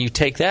so when you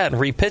take that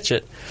and repitch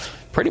it,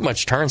 pretty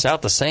much turns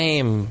out the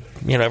same,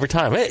 every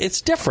time.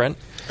 It's different.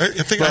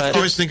 I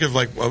always think of,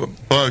 like,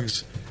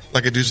 bugs.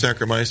 Like I do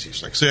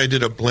Saccharomyces. Like, say I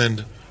did a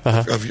blend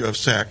of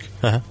sac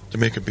to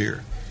make a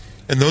beer,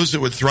 and those that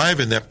would thrive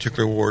in that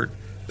particular wort,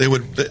 they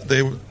would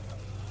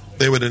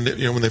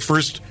when they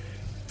first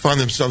found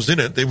themselves in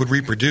it, they would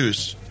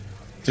reproduce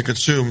to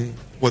consume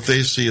what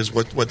they see as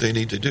what they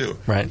need to do.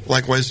 Right.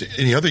 Likewise,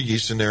 any other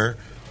yeast in there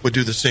would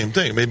do the same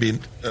thing. Maybe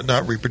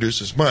not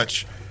reproduce as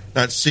much,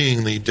 not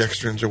seeing the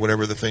dextrins or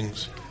whatever the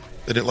things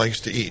that it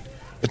likes to eat.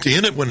 But the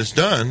end, when it's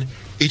done,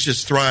 each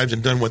has thrived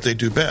and done what they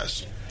do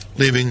best,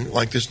 leaving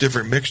like this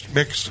different mixed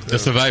the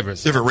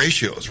survivors, different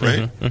ratios,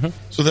 right?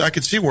 So that I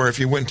could see where if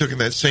you went and took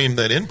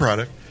that end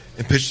product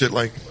and pitched it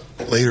like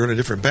later in a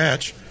different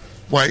batch,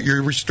 why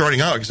you're starting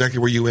out exactly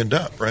where you end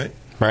up, right?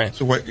 Right.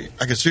 So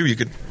I can see where you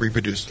could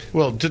reproduce it.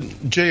 Well,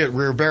 Jay at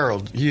Rear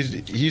Barrel,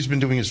 he's been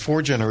doing his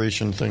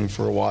 4-generation thing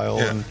for a while,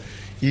 and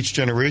each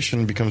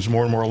generation becomes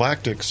more and more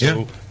lactic,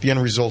 so the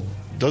end result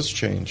does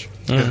change.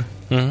 Maybe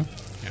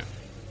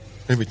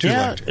too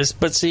lactic.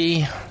 But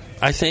see,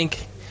 I think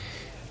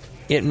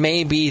it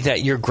may be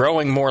that you're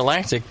growing more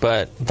lactic,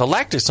 but the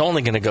lactic's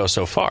only going to go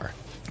so far.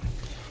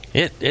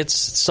 It's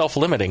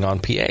self-limiting on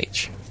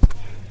pH.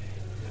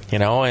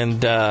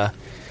 And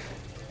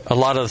a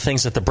lot of the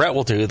things that the Brett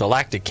will do, the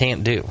lactic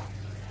can't do.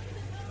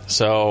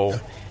 So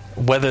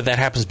whether that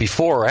happens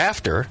before or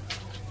after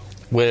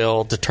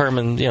will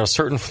determine,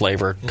 certain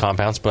flavor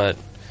compounds, but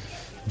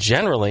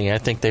generally I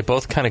think they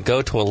both kind of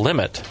go to a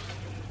limit,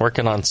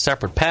 working on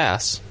separate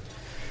paths.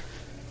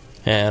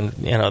 and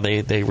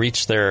they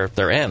reach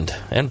their end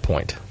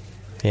point.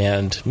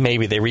 And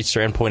maybe they reach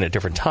their end point at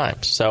different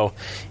times. So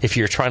if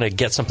you're trying to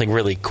get something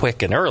really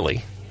quick and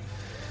early,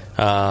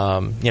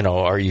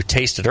 or you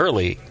taste it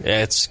early,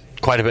 it's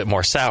quite a bit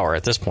more sour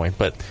at this point.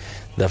 But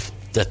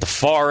at the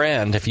far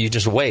end, if you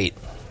just wait,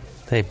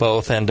 they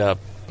both end up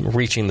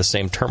reaching the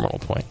same terminal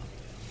point.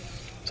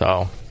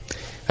 So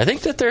I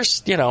think that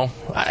there's,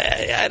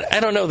 I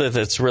don't know that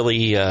that's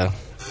really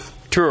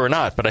true or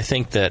not, but I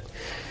think that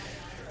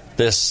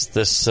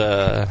this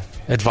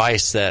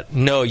advice that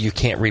no, you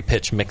can't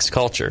repitch mixed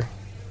culture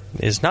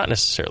is not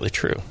necessarily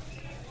true.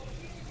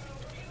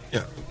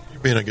 Yeah, you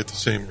may not get the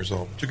same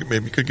result. You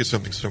could get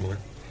something similar.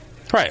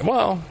 Right.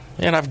 Well,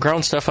 and I've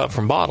grown stuff up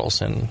from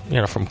bottles and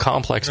from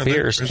complex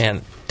beers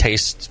and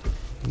taste.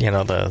 The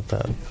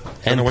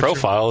end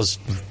profile is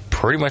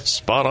pretty much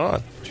spot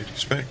on. What you'd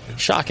expect. Yeah.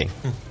 Shocking.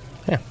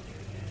 Yeah.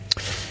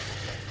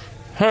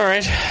 All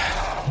right.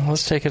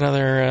 Let's take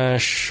another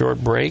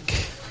short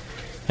break.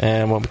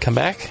 And when we come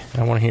back,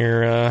 I want to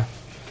hear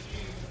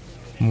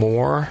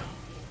more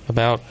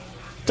about,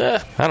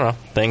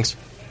 things.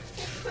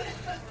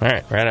 All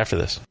right, right after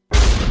this.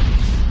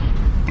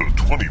 The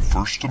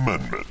 21st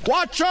Amendment.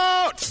 Watch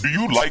out! Do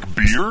you like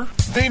beer?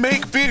 They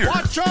make beer.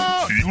 Watch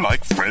out! Do you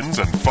like friends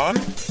and fun?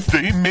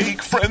 They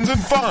make friends and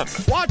fun.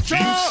 Watch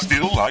out! Do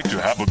you still like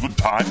to have a good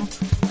time?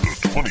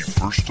 The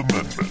 21st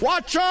Amendment.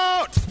 Watch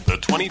out! The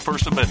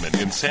 21st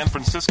Amendment in San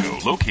Francisco,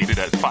 located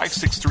at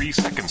 563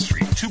 2nd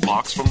Street, 2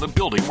 blocks from the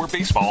building where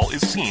baseball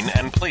is seen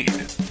and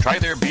played. Try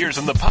their beers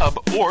in the pub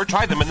or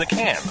try them in the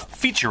can,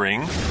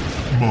 featuring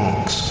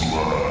Monk's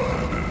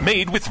Blood.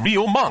 Made with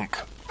real monk.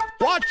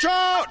 Watch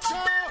out!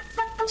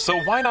 So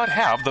why not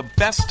have the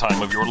best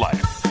time of your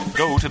life?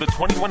 Go to the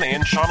 21A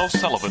and Sean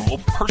O'Sullivan will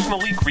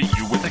personally greet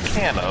you with a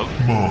can of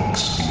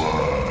Monk's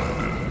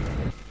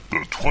Blood.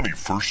 The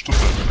 21st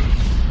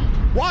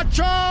Amendment. Watch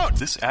out!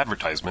 This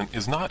advertisement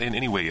is not in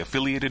any way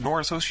affiliated nor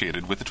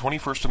associated with the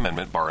 21st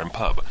Amendment Bar and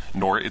Pub,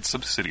 nor its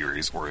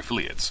subsidiaries or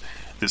affiliates.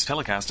 This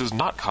telecast is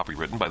not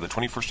copywritten by the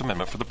 21st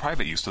Amendment for the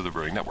private use of the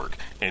Brewing Network.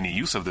 Any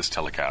use of this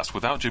telecast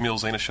without Jamil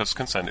Zainashev's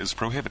consent is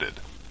prohibited.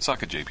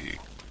 Suck it, JP.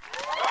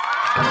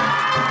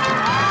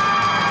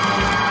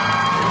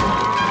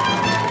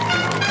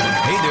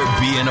 Hey there,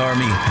 BN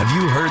Army. Have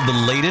you heard the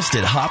latest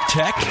at Hop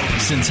Tech?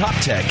 Since Hop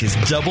Tech has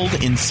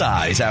doubled in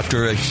size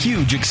after a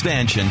huge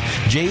expansion,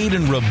 Jade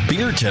and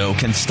Roberto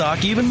can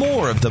stock even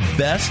more of the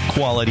best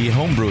quality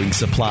homebrewing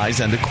supplies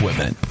and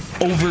equipment.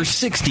 Over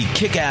 60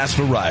 kick-ass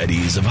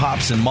varieties of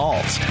hops and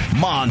malts,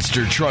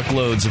 monster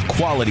truckloads of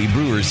quality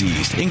brewer's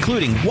yeast,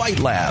 including White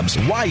Labs,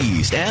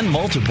 Y-yeast, and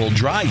multiple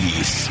dry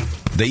yeasts.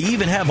 They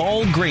even have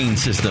all grain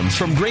systems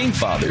from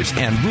Grainfathers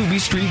and Ruby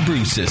Street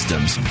Brew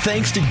Systems,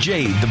 thanks to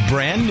Jade, the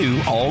brand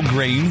new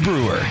all-grain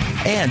brewer.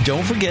 And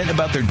don't forget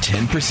about their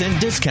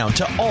 10% discount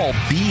to all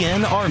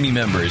BN Army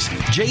members.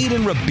 Jade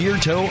and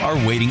Roberto are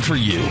waiting for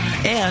you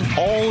and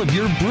all of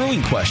your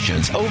brewing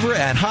questions over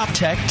at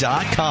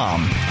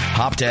hoptech.com.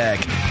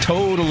 HopTech,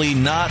 totally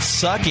not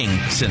sucking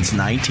since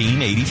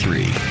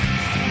 1983.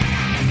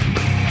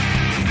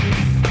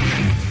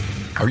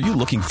 Are you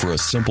looking for a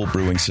simple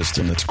brewing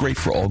system that's great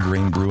for all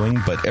grain brewing,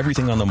 but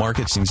everything on the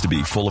market seems to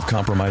be full of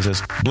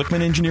compromises?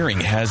 Blickman Engineering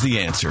has the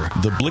answer.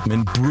 The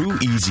Blickman Brew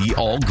Easy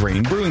All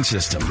Grain Brewing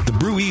System. The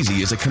Brew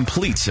Easy is a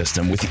complete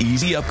system with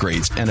easy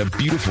upgrades and a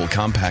beautiful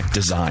compact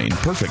design,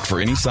 perfect for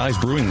any size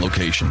brewing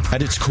location.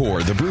 At its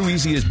core, the Brew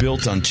Easy is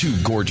built on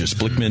 2 gorgeous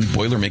Blickman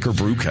Boilermaker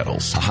brew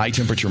kettles, a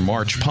high-temperature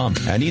March pump,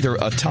 and either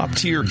a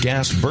top-tier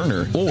gas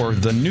burner or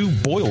the new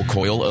Boil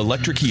Coil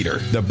electric heater.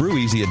 The Brew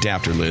Easy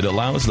adapter lid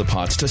allows the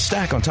pots to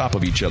stack on top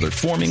of each other,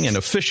 forming an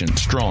efficient,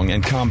 strong,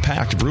 and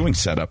compact brewing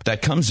setup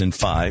that comes in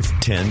 5,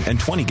 10, and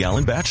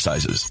 20-gallon batch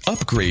sizes.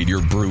 Upgrade your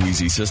Brew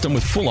Easy system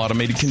with full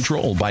automated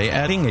control by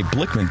adding a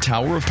Blickman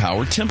Tower of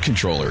Power temp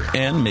controller,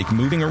 and make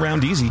moving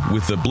around easy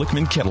with the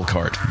Blickman Kettle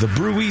Cart. The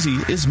Brew Easy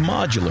is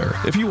modular.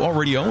 If you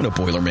already own a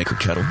Boilermaker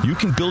kettle, you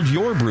can build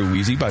your Brew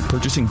Easy by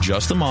purchasing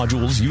just the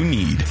modules you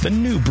need. The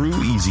new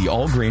Brew Easy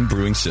all-grain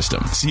brewing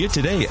system. See it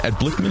today at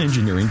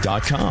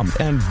BlickmanEngineering.com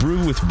and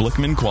brew with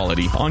Blickman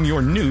quality on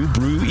your new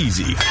Brew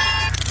Easy.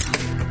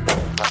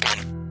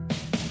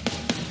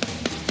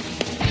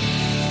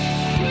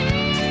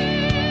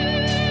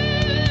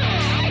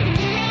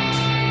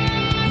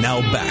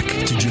 Now back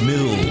to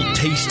Jamil,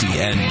 Tasty,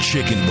 and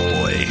Chicken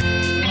Boy.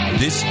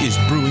 This is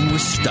Brewing with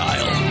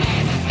Style.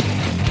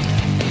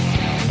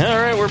 All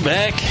right, we're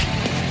back.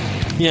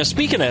 Yeah,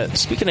 speaking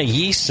of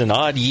yeasts and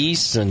odd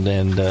yeasts and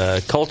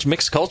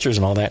mixed cultures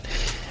and all that,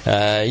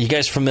 you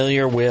guys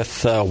familiar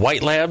with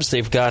White Labs?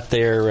 They've got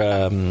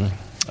their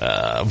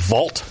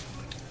Vault.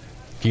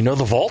 Do you know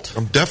the Vault?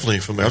 I'm definitely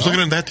familiar. I was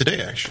looking at that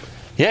today, actually.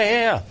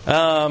 Yeah.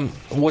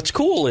 What's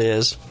cool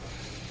is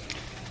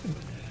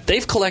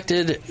they've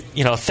collected,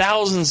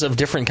 thousands of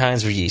different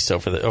kinds of yeast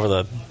over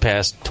the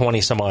past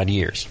 20 some odd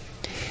years.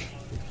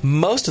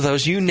 Most of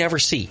those you never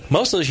see.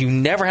 Most of those you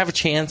never have a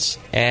chance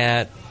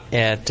at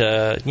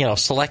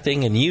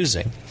selecting and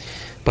using.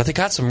 But they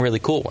got some really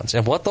cool ones.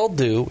 And what they'll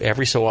do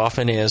every so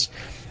often is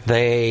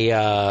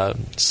They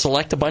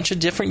select a bunch of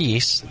different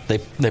yeasts.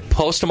 They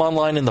post them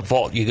online in the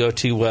vault. You go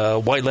to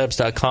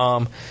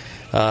whitelabs.com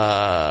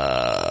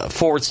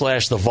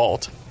 /the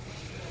vault,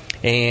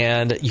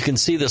 and you can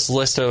see this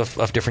list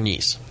of different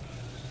yeasts.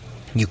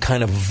 You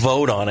kind of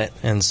vote on it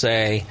and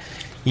say,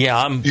 yeah,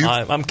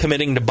 I'm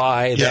committing to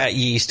buy that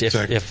yeast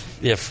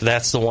if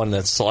that's the one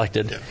that's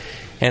selected. Yeah.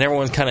 And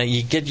everyone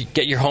you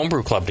get your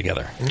homebrew club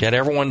together. Mm-hmm. Get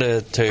everyone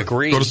to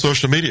agree. Go to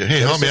social media. Hey,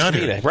 help me out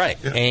here. Right.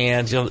 Yeah.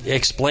 And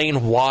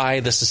explain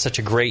why this is such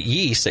a great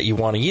yeast that you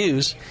want to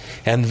use.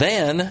 And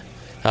then,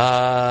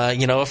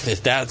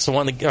 if that's the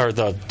one or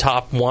the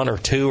top one or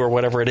two or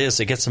whatever it is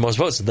that gets the most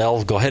votes,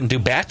 they'll go ahead and do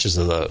batches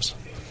of those.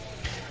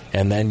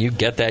 And then you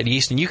get that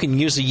yeast, and you can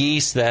use a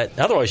yeast that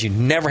otherwise you'd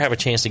never have a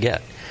chance to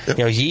get.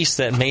 Yep. Yeast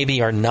that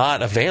maybe are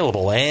not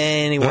available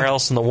anywhere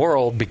else in the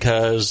world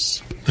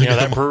because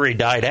that brewery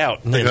died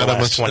out in the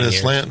last 20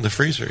 years. Slant in the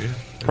freezer. Yeah.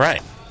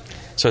 Right.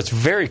 So it's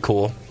very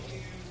cool.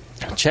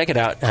 Check it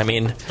out. I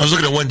was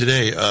looking at one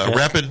today.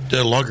 Rapid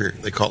Lager,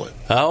 they call it.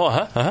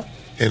 Oh,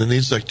 And it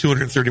needs like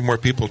 230 more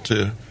people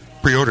to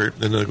pre-order it,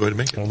 and they'll go ahead and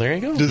make it. Well, there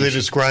you go. Do they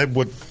describe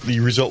what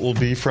the result will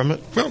be from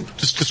it? Well,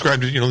 just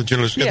describe it, the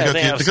general... Yeah,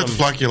 they got the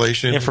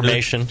flocculation,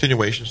 information,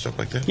 attenuation, stuff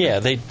like that. Yeah,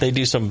 they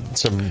do some work.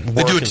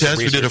 They do a test.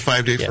 We did a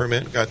 5-day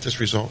ferment, got this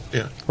result.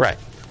 Yeah. Right.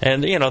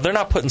 And, they're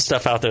not putting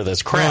stuff out there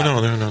that's crap.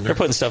 No. They're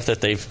putting stuff that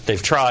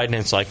they've tried, and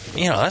it's like,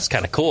 that's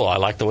kind of cool. I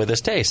like the way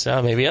this tastes.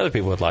 Maybe other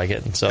people would like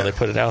it, and so they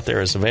put it out there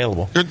as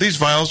available. These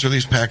vials or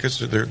these packets,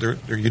 they're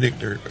unique.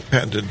 They're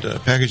patented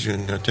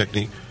packaging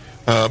technique.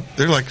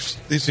 They're like,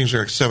 these things are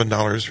like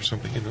 $7 or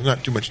something.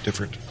 Not too much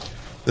different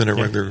than a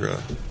regular.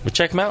 But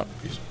check them out.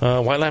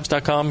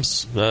 Whitelabs.com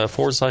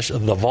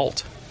 /the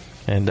vault,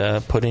 and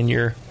put in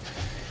your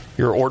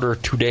order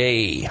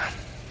today.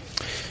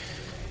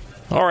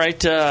 All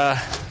right.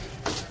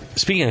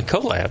 Speaking of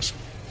collabs,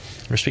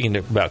 we're speaking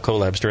about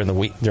collabs during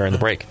the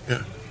break.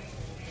 Yeah.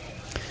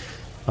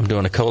 I'm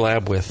doing a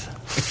collab with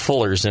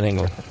Fuller's in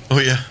England. Oh,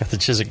 yeah. At the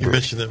Chiswick You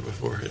mentioned that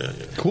before. Yeah.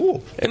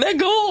 Cool. Isn't that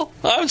cool?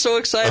 I'm so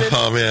excited.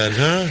 Oh, man.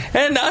 Huh?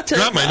 And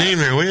drop my name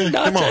there, will you?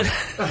 Come on.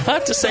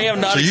 Not to say I'm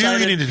not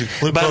excited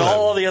about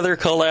all the other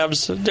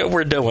collabs that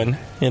we're doing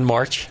in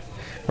March.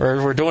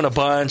 We're doing a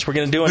bunch. We're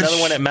going to do another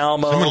one at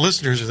Malmo. Some of the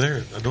listeners are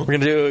there. We're going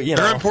to do,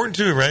 They're important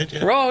too, right? Yeah.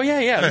 Oh,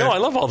 yeah. No, I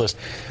love all this.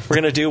 We're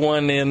going to do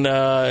one in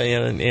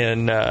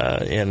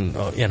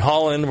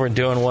Holland. We're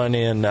doing one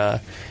in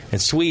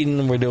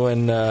Sweden. We're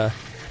doing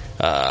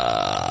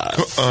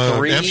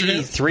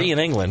three in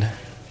England.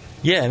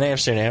 Yeah, in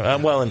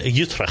Amsterdam. In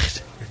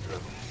Utrecht.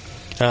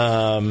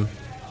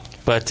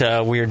 But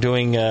we are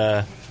doing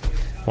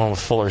one with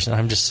Fuller's, and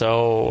I'm just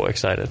so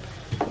excited.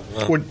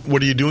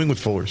 What are you doing with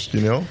Fuller's? Do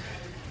you know?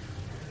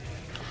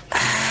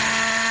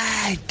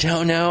 I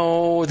don't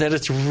know that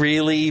it's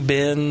really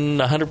been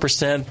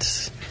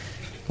 100%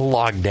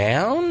 locked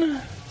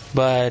down,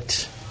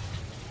 but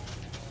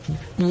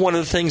one of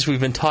the things we've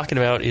been talking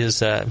about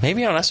is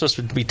maybe I'm not supposed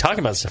to be talking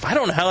about this stuff. I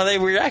don't know how they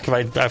react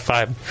if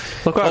I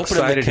look how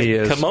excited he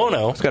is.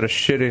 Kimono. He's got a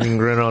shit-eating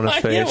grin on his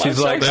face. He's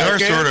like, they are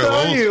sort of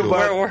old school.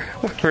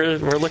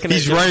 We're looking.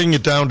 He's writing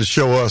it down to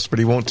show us, but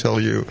he won't tell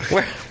you.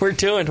 We're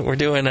doing.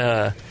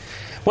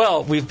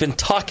 Well, we've been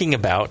talking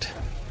about.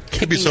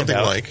 Could be something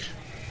like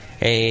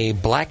a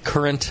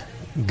blackcurrant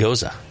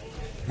goza.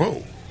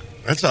 Whoa,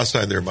 that's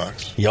outside their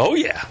box. Oh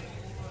yeah,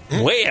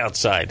 way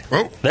outside.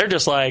 Whoa. They're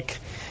just like,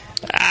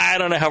 I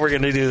don't know how we're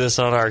going to do this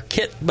on our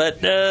kit,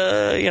 but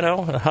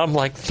I'm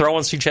like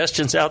throwing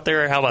suggestions out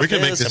there. How about we can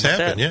this? make this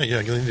happen? Yeah.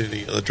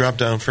 The drop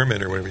down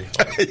ferment or whatever you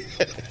call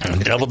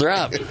it. Double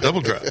drop.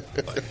 Double drop.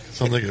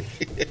 Sounds like a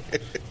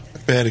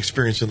bad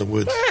experience in the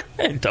woods.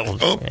 Double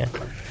drop. Yeah.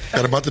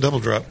 Forgot about the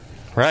double drop.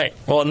 Right.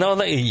 Well,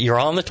 no, you're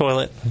on the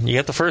toilet. You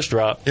get the first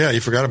drop. Yeah, you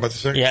forgot about the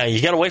second. Yeah,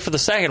 you got to wait for the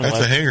second one.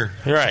 That's a hanger.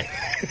 Right.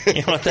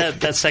 You want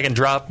that second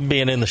drop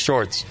being in the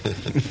shorts.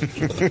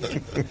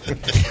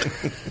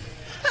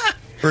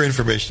 Very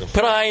informational.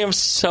 But I am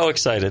so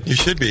excited. You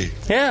should be.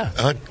 Yeah.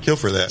 I'd kill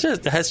for that.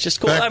 That's just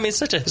cool. I mean, it's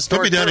such a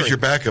historic Put me down brewery. as your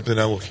backup, then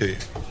I will kill you.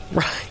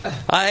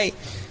 Right.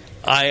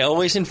 I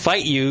always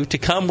invite you to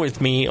come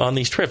with me on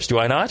these trips, do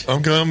I not?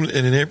 I'm going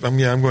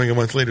a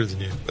month later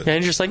than you. And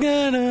you're just like,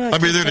 no. I'll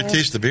be there to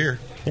taste the beer.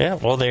 Yeah,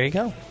 well, there you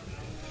go.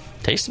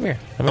 Taste the beer.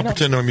 I'll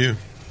pretend I'm you.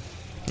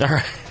 All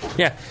right.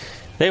 Yeah.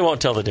 They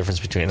won't tell the difference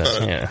between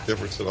us. Yeah.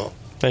 Difference at all.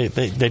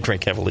 They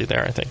drink heavily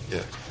there, I think.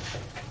 Yeah.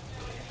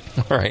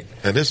 All right.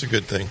 That is a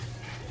good thing.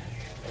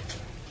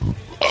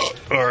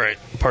 All right.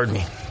 Pardon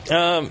me.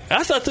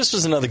 I thought this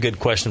was another good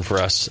question for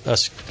us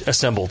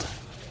assembled.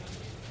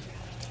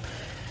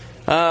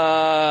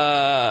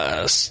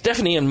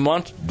 Stephanie in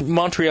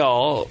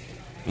Montreal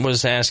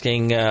was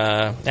asking,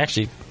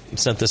 actually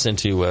sent this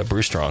into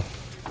Brewstrong,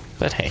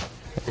 but hey,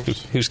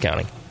 who's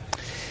counting?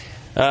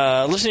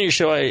 Listening to your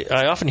show,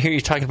 I often hear you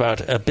talking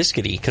about a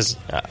biscuity, because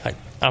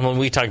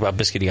we talk about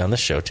biscuity on this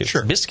show too.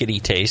 Sure. Biscuity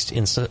taste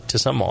to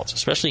some malts,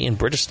 especially in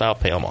British-style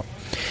pale malt.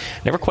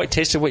 Never quite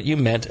tasted what you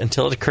meant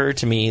until it occurred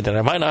to me that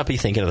I might not be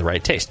thinking of the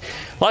right taste.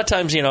 A lot of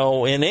times,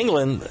 in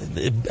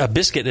England, a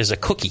biscuit is a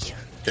cookie.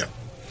 Yeah.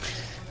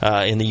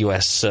 in the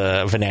U.S.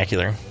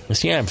 Vernacular.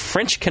 See, I'm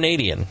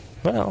French-Canadian.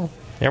 Well,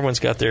 everyone's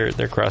got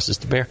their crosses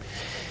to bear.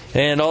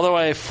 And although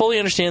I fully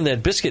understand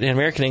that biscuit in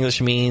American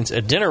English means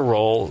a dinner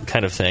roll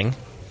kind of thing,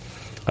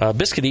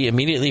 biscuity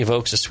immediately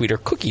evokes a sweeter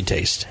cookie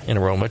taste and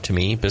aroma. To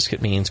me,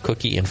 biscuit means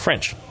cookie in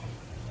French.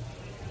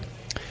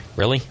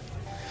 Really?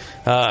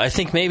 I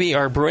think maybe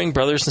our brewing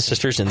brothers and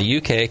sisters in the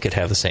UK could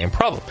have the same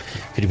problem.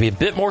 Could you be a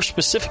bit more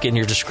specific in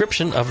your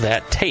description of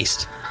that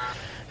taste?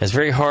 It's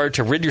very hard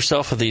to rid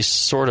yourself of these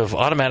sort of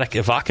automatic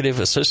evocative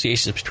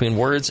associations between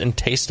words and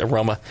taste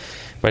aroma,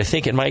 but I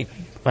think I might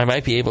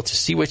be able to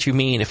see what you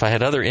mean if I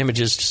had other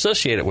images to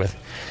associate it with.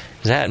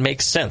 Does that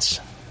make sense?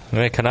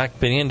 I cannot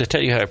begin to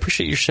tell you how I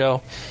appreciate your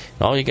show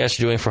and all you guys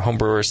are doing for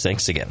homebrewers.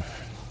 Thanks again.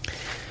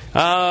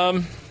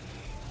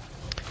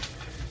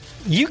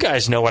 You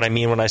guys know what I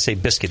mean when I say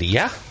biscuity,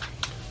 yeah?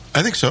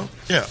 I think so,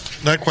 yeah.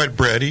 Not quite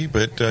bready,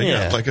 but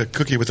yeah, like a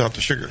cookie without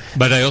the sugar.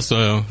 But I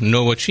also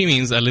know what she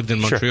means. I lived in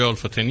Montreal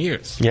for 10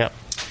 years. Yeah.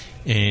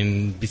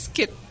 And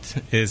biscuit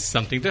is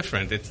something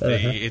different. It's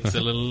it's a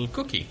little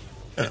cookie.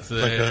 Yeah,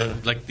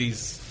 it's like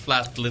these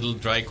flat little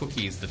dry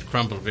cookies that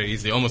crumble very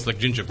easily, almost like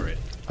gingerbread.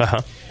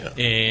 Uh-huh.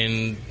 Yeah.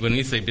 And when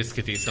we say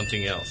biscuity, it's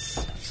something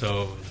else.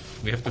 So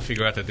we have to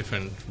figure out a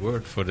different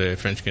word for the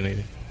French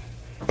Canadian.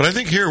 But I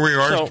think here we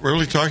are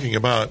really talking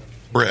about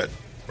bread.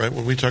 Right,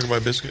 when we talk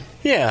about biscuit?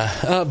 Yeah,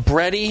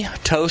 bready,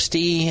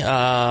 toasty,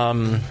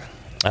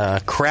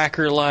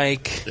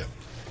 cracker-like,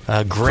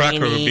 grainy. Cracker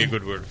would be a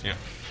good word, yeah.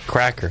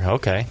 Cracker,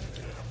 okay.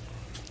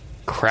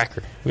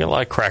 Cracker. We got a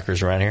lot of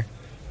crackers around here.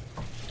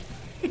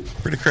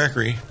 Pretty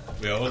crackery.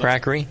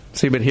 Crackery.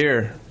 See, but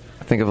here,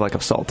 I think of like a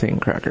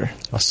saltine cracker.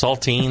 A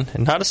saltine,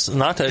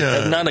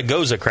 not a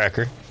Goza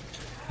cracker.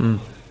 Mm.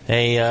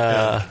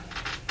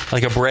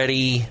 Like a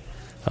bready,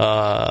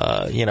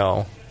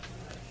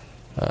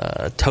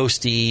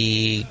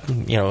 toasty,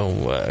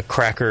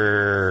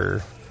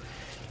 cracker,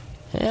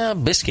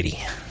 biscuity.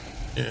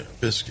 Yeah,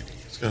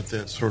 biscuity. It's got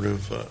that sort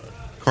of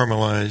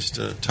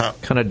caramelized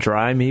top. Kind of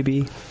dry,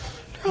 maybe?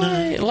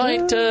 Dry,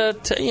 light,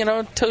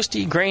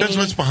 toasty, grainy. That's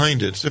what's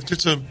behind it. So if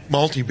it's a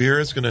malty beer,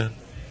 it's going to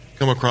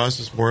come across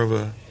as more of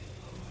a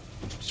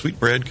sweet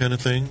bread kind of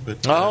thing.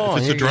 But if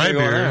it's a dry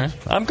beer...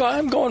 I'm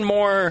going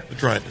more... The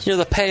dryness.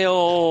 The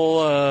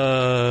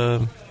pale...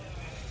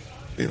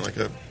 like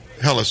a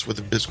Helles with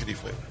a biscuity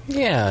flavor.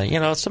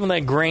 Yeah, some of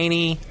that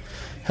grainy.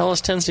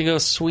 Helles tends to go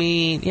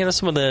sweet.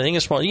 Some of the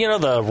English one.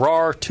 The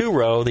raw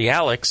two-row, the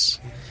Alex,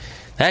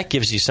 that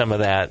gives you some of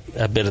that,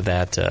 a bit of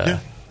that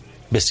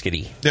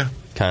biscuity. Yeah.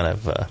 Kind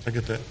of. I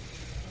get that.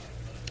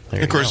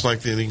 And of course, like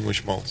the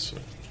English malts.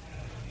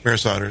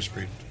 Maris Otter's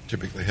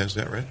typically has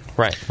that, right?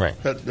 Right.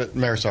 That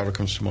Maris Otter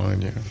comes to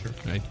mind, yeah. Sure.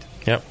 Right.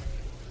 Yep.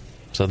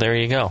 So there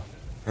you go.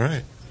 All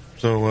right.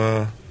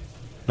 So,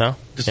 no?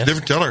 It's a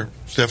different teller,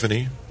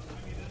 Stephanie.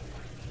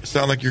 It's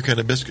not like your kind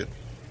of biscuit.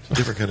 It's a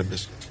different kind of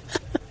biscuit.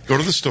 Go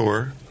to the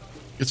store,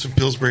 get some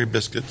Pillsbury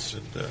biscuits,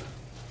 and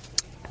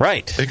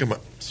right. bake them up.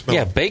 Smell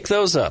them. Bake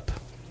those up.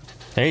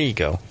 There you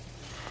go.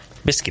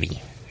 Biscuity.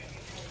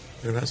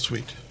 They're not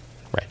sweet.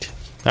 Right.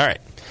 All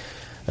right.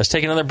 Let's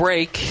take another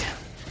break.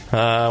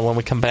 When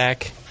we come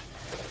back,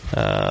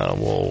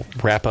 we'll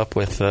wrap up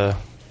with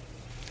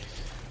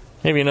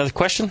maybe another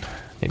question,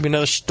 maybe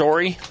another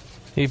story.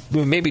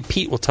 Maybe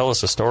Pete will tell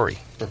us a story.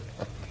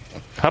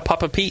 Huh,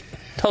 Papa Pete?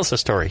 Tell us a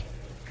story.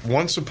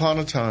 Once upon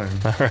a time.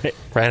 All right.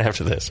 Right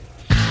after this.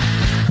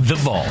 The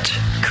Vault,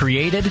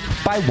 created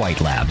by White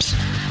Labs.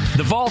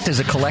 The Vault is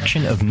a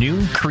collection of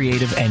new,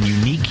 creative, and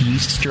unique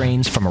yeast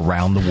strains from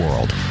around the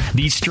world.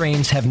 These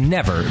strains have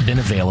never been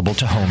available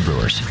to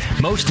homebrewers.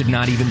 Most have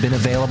not even been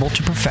available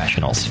to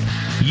professionals.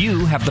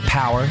 You have the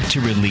power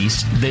to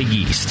release the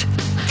yeast.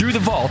 Through the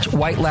Vault,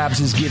 White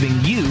Labs is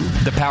giving you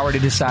the power to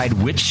decide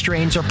which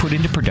strains are put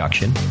into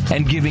production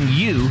and giving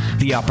you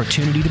the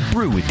opportunity to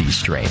brew with these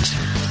strains.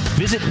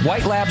 Visit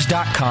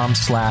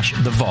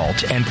whitelabs.com/the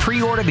vault and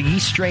pre-order the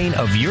yeast strain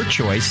of your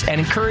choice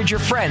and encourage your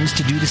friends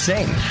to do the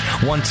same.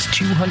 Once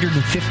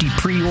 250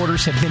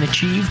 pre-orders have been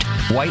achieved,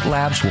 White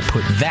Labs will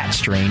put that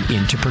strain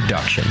into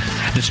production.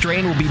 The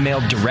strain will be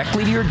mailed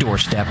directly to your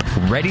doorstep,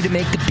 ready to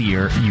make the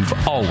beer you've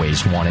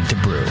always wanted to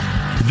brew.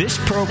 This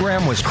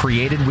program was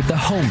created with the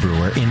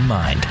homebrewer in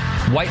mind.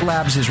 White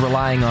Labs is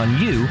relying on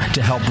you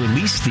to help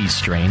release these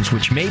strains,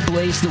 which may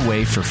blaze the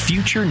way for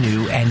future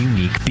new and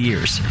unique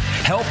beers.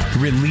 Help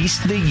release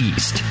the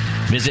yeast.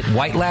 Visit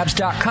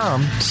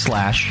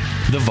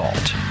whitelabs.com/the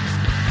vault.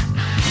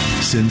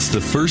 Since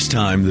the first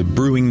time the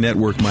Brewing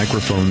Network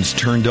microphones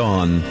turned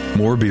on,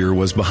 More Beer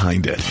was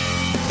behind it.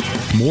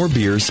 More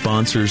Beer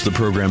sponsors the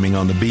programming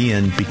on the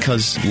BN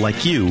because,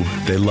 like you,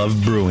 they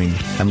love brewing.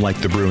 And like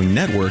the Brewing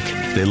Network,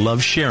 they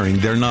love sharing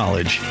their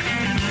knowledge.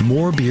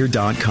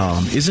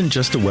 Morebeer.com isn't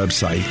just a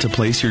website to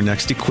place your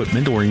next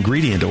equipment or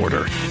ingredient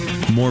order.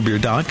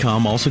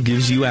 Morebeer.com also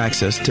gives you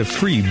access to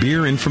free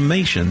beer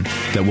information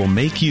that will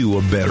make you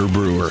a better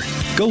brewer.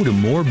 Go to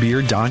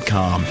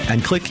morebeer.com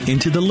and click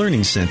into the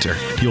Learning Center.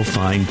 You'll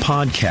find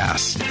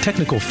podcasts,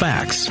 technical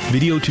facts,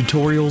 video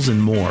tutorials,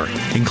 and more,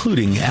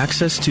 including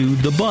access to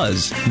The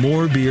Buzz,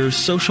 More Beer's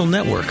social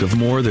network of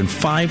more than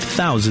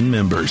 5,000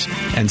 members.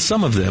 And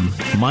some of them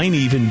might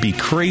even be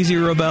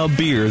crazier about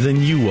beer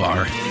than you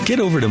are. Get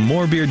over to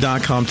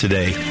morebeer.com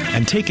today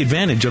and take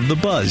advantage of The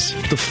Buzz,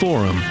 the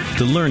forum,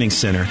 the Learning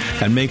Center,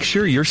 and make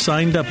sure you're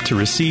signed up to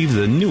receive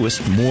the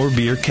newest More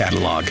Beer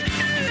catalog.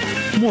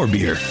 More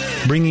Beer,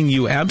 bringing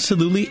you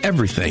absolutely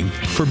everything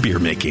for beer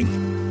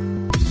making.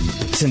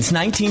 Since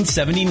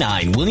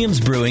 1979, Williams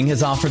Brewing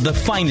has offered the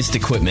finest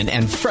equipment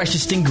and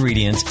freshest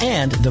ingredients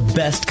and the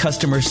best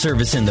customer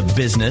service in the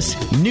business.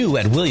 New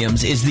at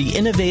Williams is the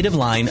innovative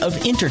line of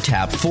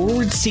Intertap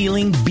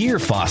forward-sealing beer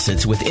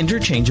faucets with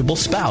interchangeable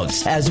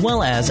spouts, as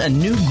well as a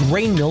new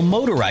grain mill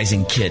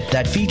motorizing kit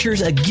that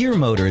features a gear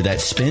motor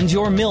that spins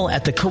your mill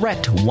at the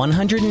correct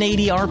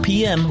 180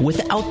 RPM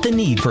without the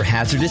need for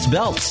hazardous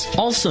belts.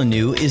 Also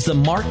new is the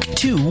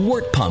Mark II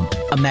wort pump,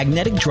 a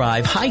magnetic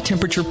drive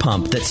high-temperature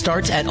pump that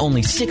starts at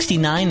only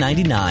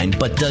 $69.99,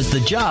 but does the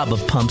job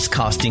of pumps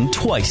costing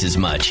twice as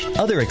much.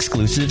 Other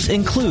exclusives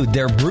include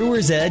their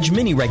Brewer's Edge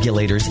mini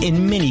regulators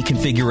in many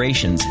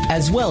configurations,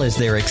 as well as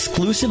their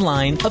exclusive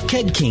line of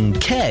Keg King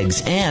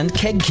kegs and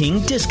Keg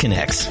King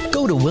disconnects.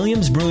 Go to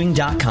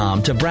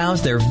williamsbrewing.com to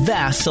browse their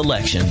vast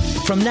selection.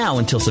 From now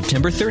until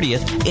September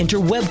 30th,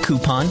 enter web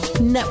coupon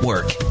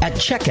NETWORK at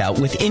checkout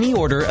with any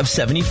order of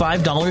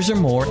 $75 or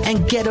more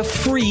and get a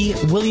free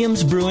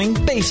Williams Brewing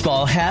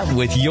baseball hat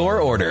with your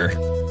order.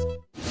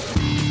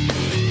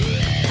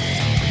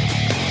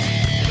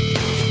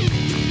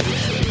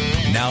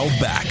 Now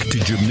back to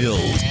Jamil,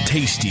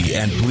 Tasty,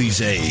 and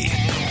Blizé.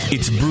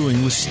 It's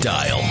Brewing with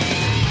Style.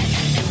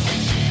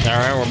 All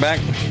right, we're back.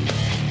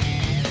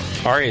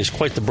 Ari is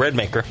quite the bread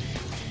maker.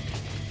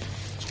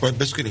 It's quite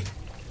biscuity.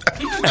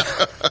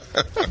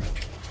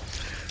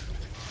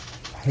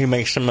 He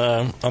makes some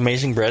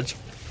amazing breads.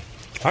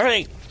 All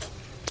right.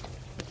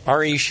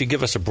 Ari, you should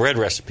give us a bread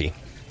recipe.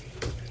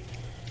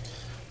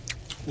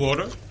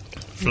 Water,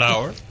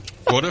 flour,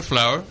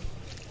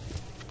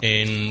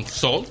 and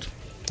salt.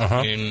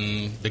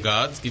 And the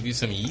gods give you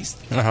some yeast.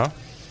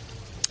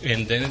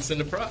 And then it's in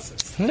the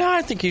process. No,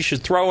 I think you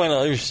should throw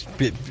in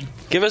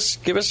give us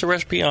a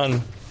recipe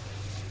on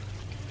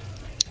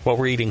what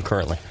we're eating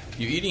currently.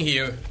 You're eating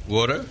here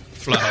water,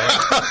 flour,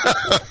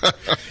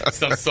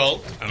 some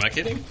salt. I'm not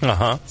kidding.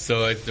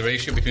 So the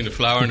ratio between the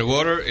flour and the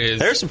water is...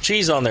 There's some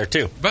cheese on there,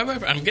 too.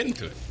 I'm getting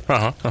to it.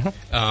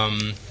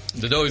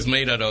 The dough is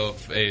made out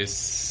of a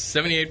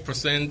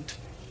 78%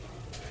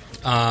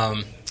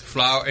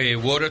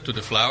 water to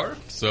the flour.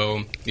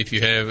 So if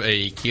you have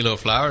a kilo of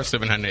flour,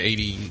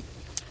 780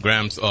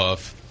 grams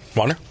of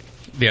water.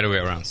 The other way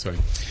around. Sorry.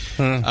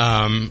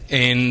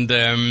 And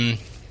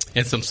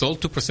some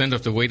salt. 2%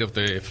 of the weight of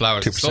the flour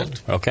is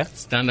salt. Okay.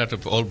 Standard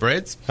of all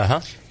breads.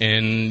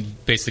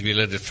 And basically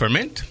let it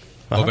ferment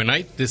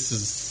overnight. This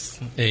is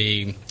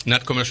a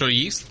not commercial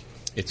yeast.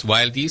 It's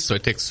wild yeast, so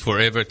it takes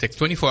forever. It takes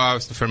 24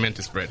 hours to ferment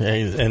this bread.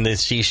 And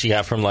this yeast you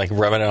got from like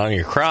rubbing it on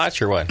your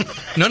crotch or what?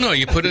 No,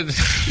 you put it...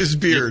 His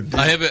beard.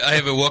 I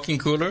have a walk-in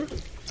cooler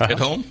at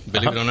home,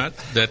 believe it or not.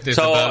 That is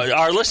so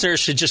our listeners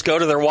should just go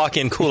to their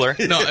walk-in cooler.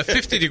 No, a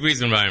 50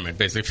 degrees environment,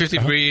 basically. 50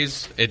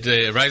 degrees,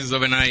 it rises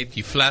overnight,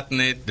 you flatten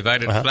it,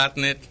 divide it,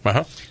 flatten it.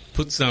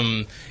 Put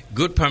some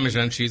good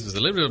Parmesan cheese with a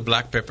little bit of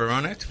black pepper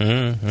on it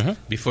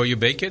before you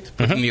bake it.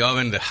 Put it in the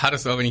oven, the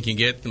hottest oven you can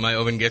get. My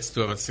oven gets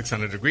to about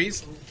 600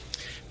 degrees.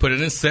 Put it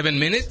in 7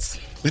 minutes.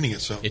 Cleaning it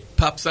so. It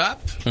pops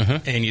up,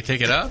 and you take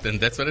it out, and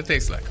that's what it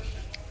tastes like.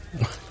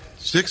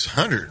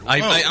 600.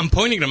 I'm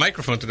pointing the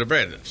microphone to the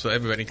bread so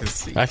everybody can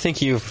see. I think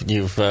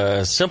you've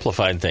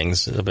simplified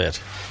things a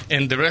bit.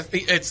 And the rest,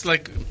 it's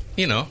like,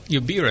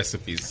 your beer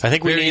recipes. I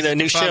think we need a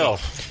new show.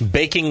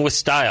 Baking with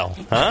Style.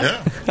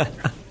 Huh? Yeah.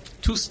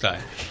 To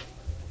style.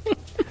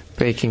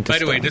 Baking to By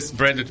the way, style. this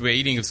bread that we're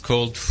eating is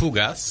called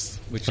fougasse,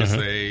 which is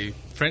a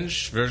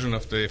French version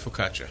of the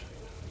focaccia.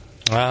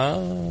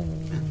 Oh.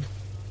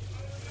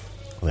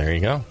 There you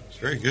go. It's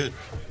very good.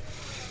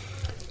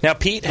 Now,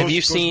 Pete, have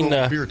you seen...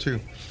 beer, too.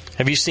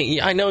 Have you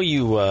seen... I know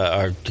you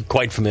are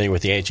quite familiar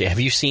with the AHA. Have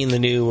you seen the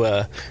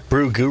new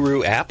Brew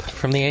Guru app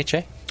from the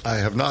AHA? I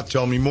have not.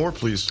 Tell me more,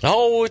 please.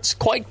 Oh, it's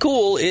quite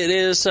cool. It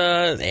is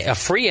a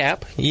free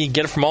app. You can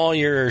get it from all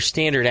your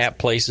standard app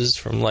places,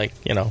 from the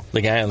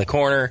guy in the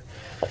corner,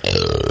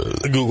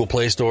 the Google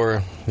Play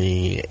Store,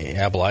 the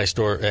Apple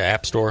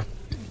App Store.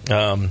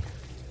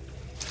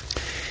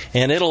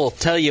 And it'll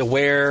tell you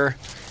where,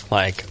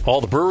 all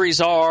the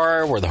breweries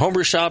are, where the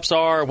homebrew shops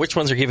are, which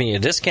ones are giving you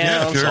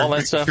discounts, all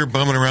that stuff. If you're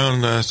bumming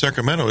around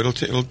Sacramento,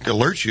 it'll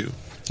alert you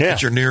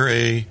that you're near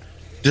a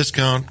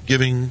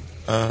discount-giving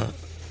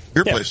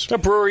beer place. A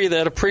brewery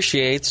that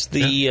appreciates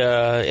the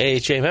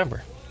AHA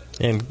member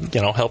and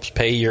helps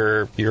pay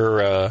your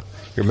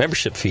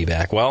membership fee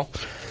back. Well,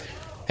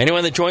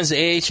 anyone that joins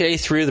the AHA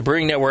through the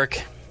Brewing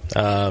Network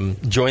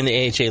Join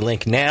the AHA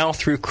link now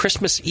through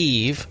Christmas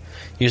Eve.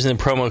 Using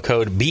the promo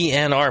code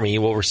BNARMY,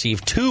 you will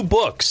receive 2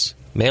 books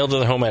mailed to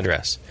their home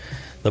address.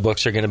 The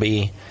books are going to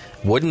be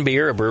Wooden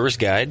Beer, A Brewer's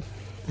Guide,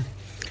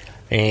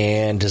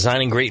 and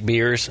Designing Great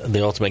Beers,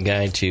 The Ultimate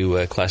Guide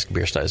to Classic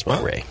Beer Styles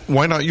by Ray.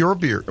 Why not your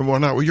beer? Why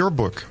not your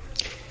book?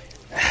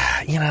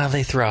 You know,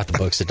 they throw out the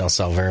books that don't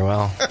sell very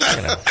well.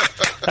 You know,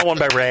 that one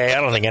by Ray,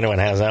 I don't think anyone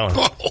has that one.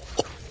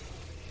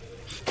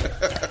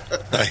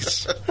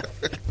 Nice.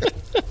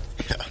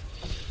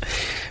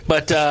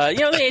 But, the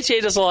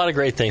AHA does a lot of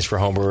great things for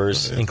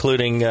homebrewers,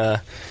 including,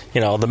 the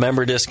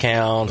member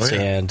discounts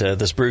and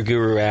this Brew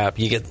Guru app.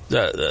 You get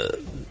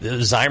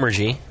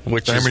Zymergy,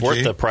 which is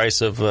worth the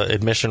price of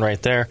admission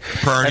right there.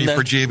 Priority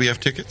for JBF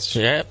tickets.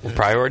 Yeah,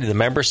 priority, the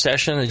member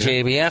session at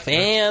JBF,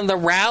 and the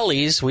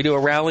rallies. We do a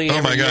rally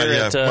every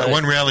year.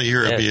 One rally a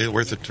year would be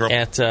worth the trouble.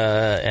 At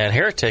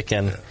Heretic,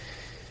 and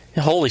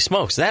holy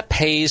smokes, that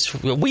pays.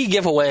 We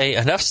give away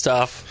enough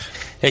stuff.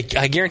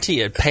 I guarantee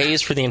you, it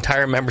pays for the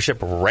entire membership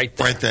right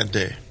there. Right that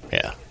day.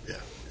 Yeah.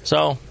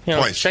 So,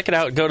 check it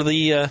out. Go to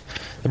the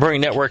Brewing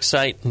Network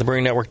site,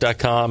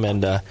 thebrewingnetwork.com,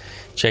 and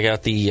check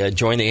out the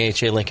Join the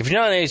AHA link. If you're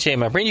not an AHA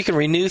member, you can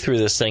renew through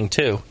this thing,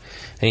 too.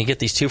 And you get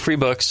these 2 free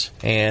books,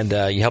 and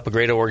you help a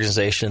great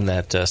organization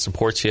that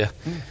supports you.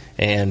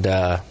 And,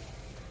 there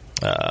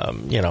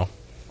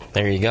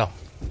you go.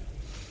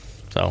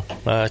 So,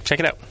 check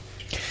it out.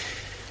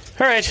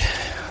 All right.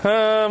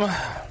 I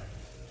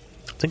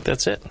think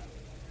that's it. I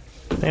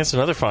think it's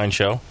another fine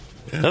show.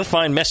 Yeah. Another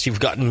fine mess you've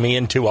gotten me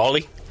into,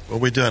 Ollie. Well,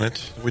 we done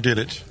it. We did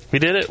it. We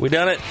did it. We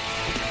done it.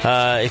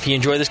 If you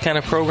enjoy this kind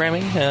of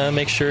programming,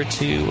 make sure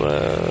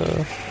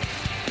to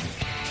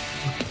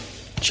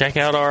check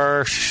out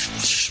our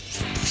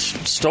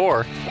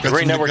store,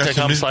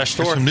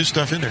 BrewingNetwork.com/store. There's some new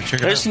stuff in there. Check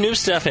it out. There's new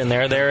stuff in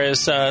there.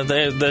 There's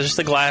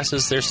the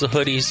glasses. There's the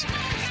hoodies.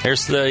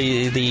 There's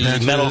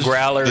the metal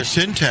growlers.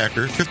 The tin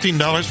tacker.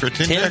 $15 for a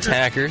tin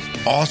tacker.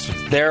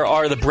 Awesome. There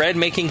are the bread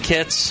making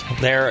kits.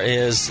 There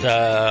is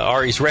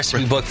Ari's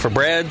recipe book for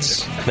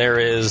breads. There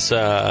is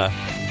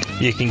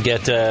you can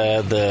get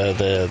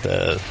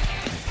the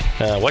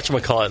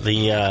whatchamacallit,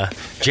 the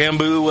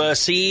Jambu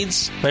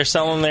seeds they're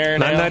selling there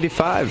now.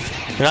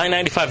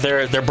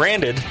 $9.95. They're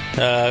branded.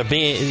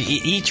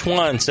 Each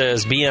one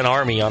says "BN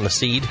Army" on the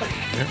seed.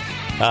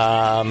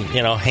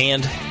 Yeah.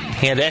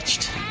 Hand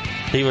etched.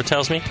 Diva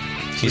tells me.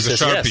 She with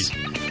says yes.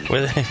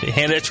 With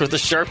hand etched with a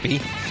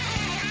Sharpie.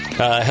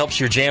 Helps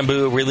your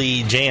Jambu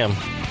really jam.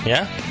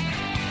 Yeah?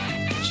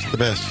 It's the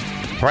best.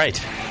 Right.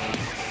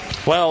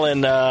 Well,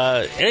 and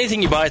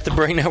anything you buy at the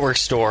Brewing Network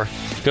store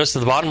goes to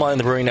the bottom line of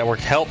the Brewing Network,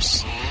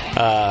 helps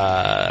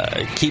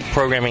keep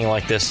programming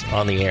like this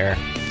on the air.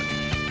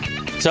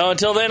 So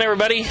until then,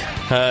 everybody,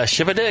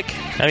 ship a dick.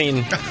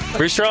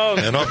 Brew strong.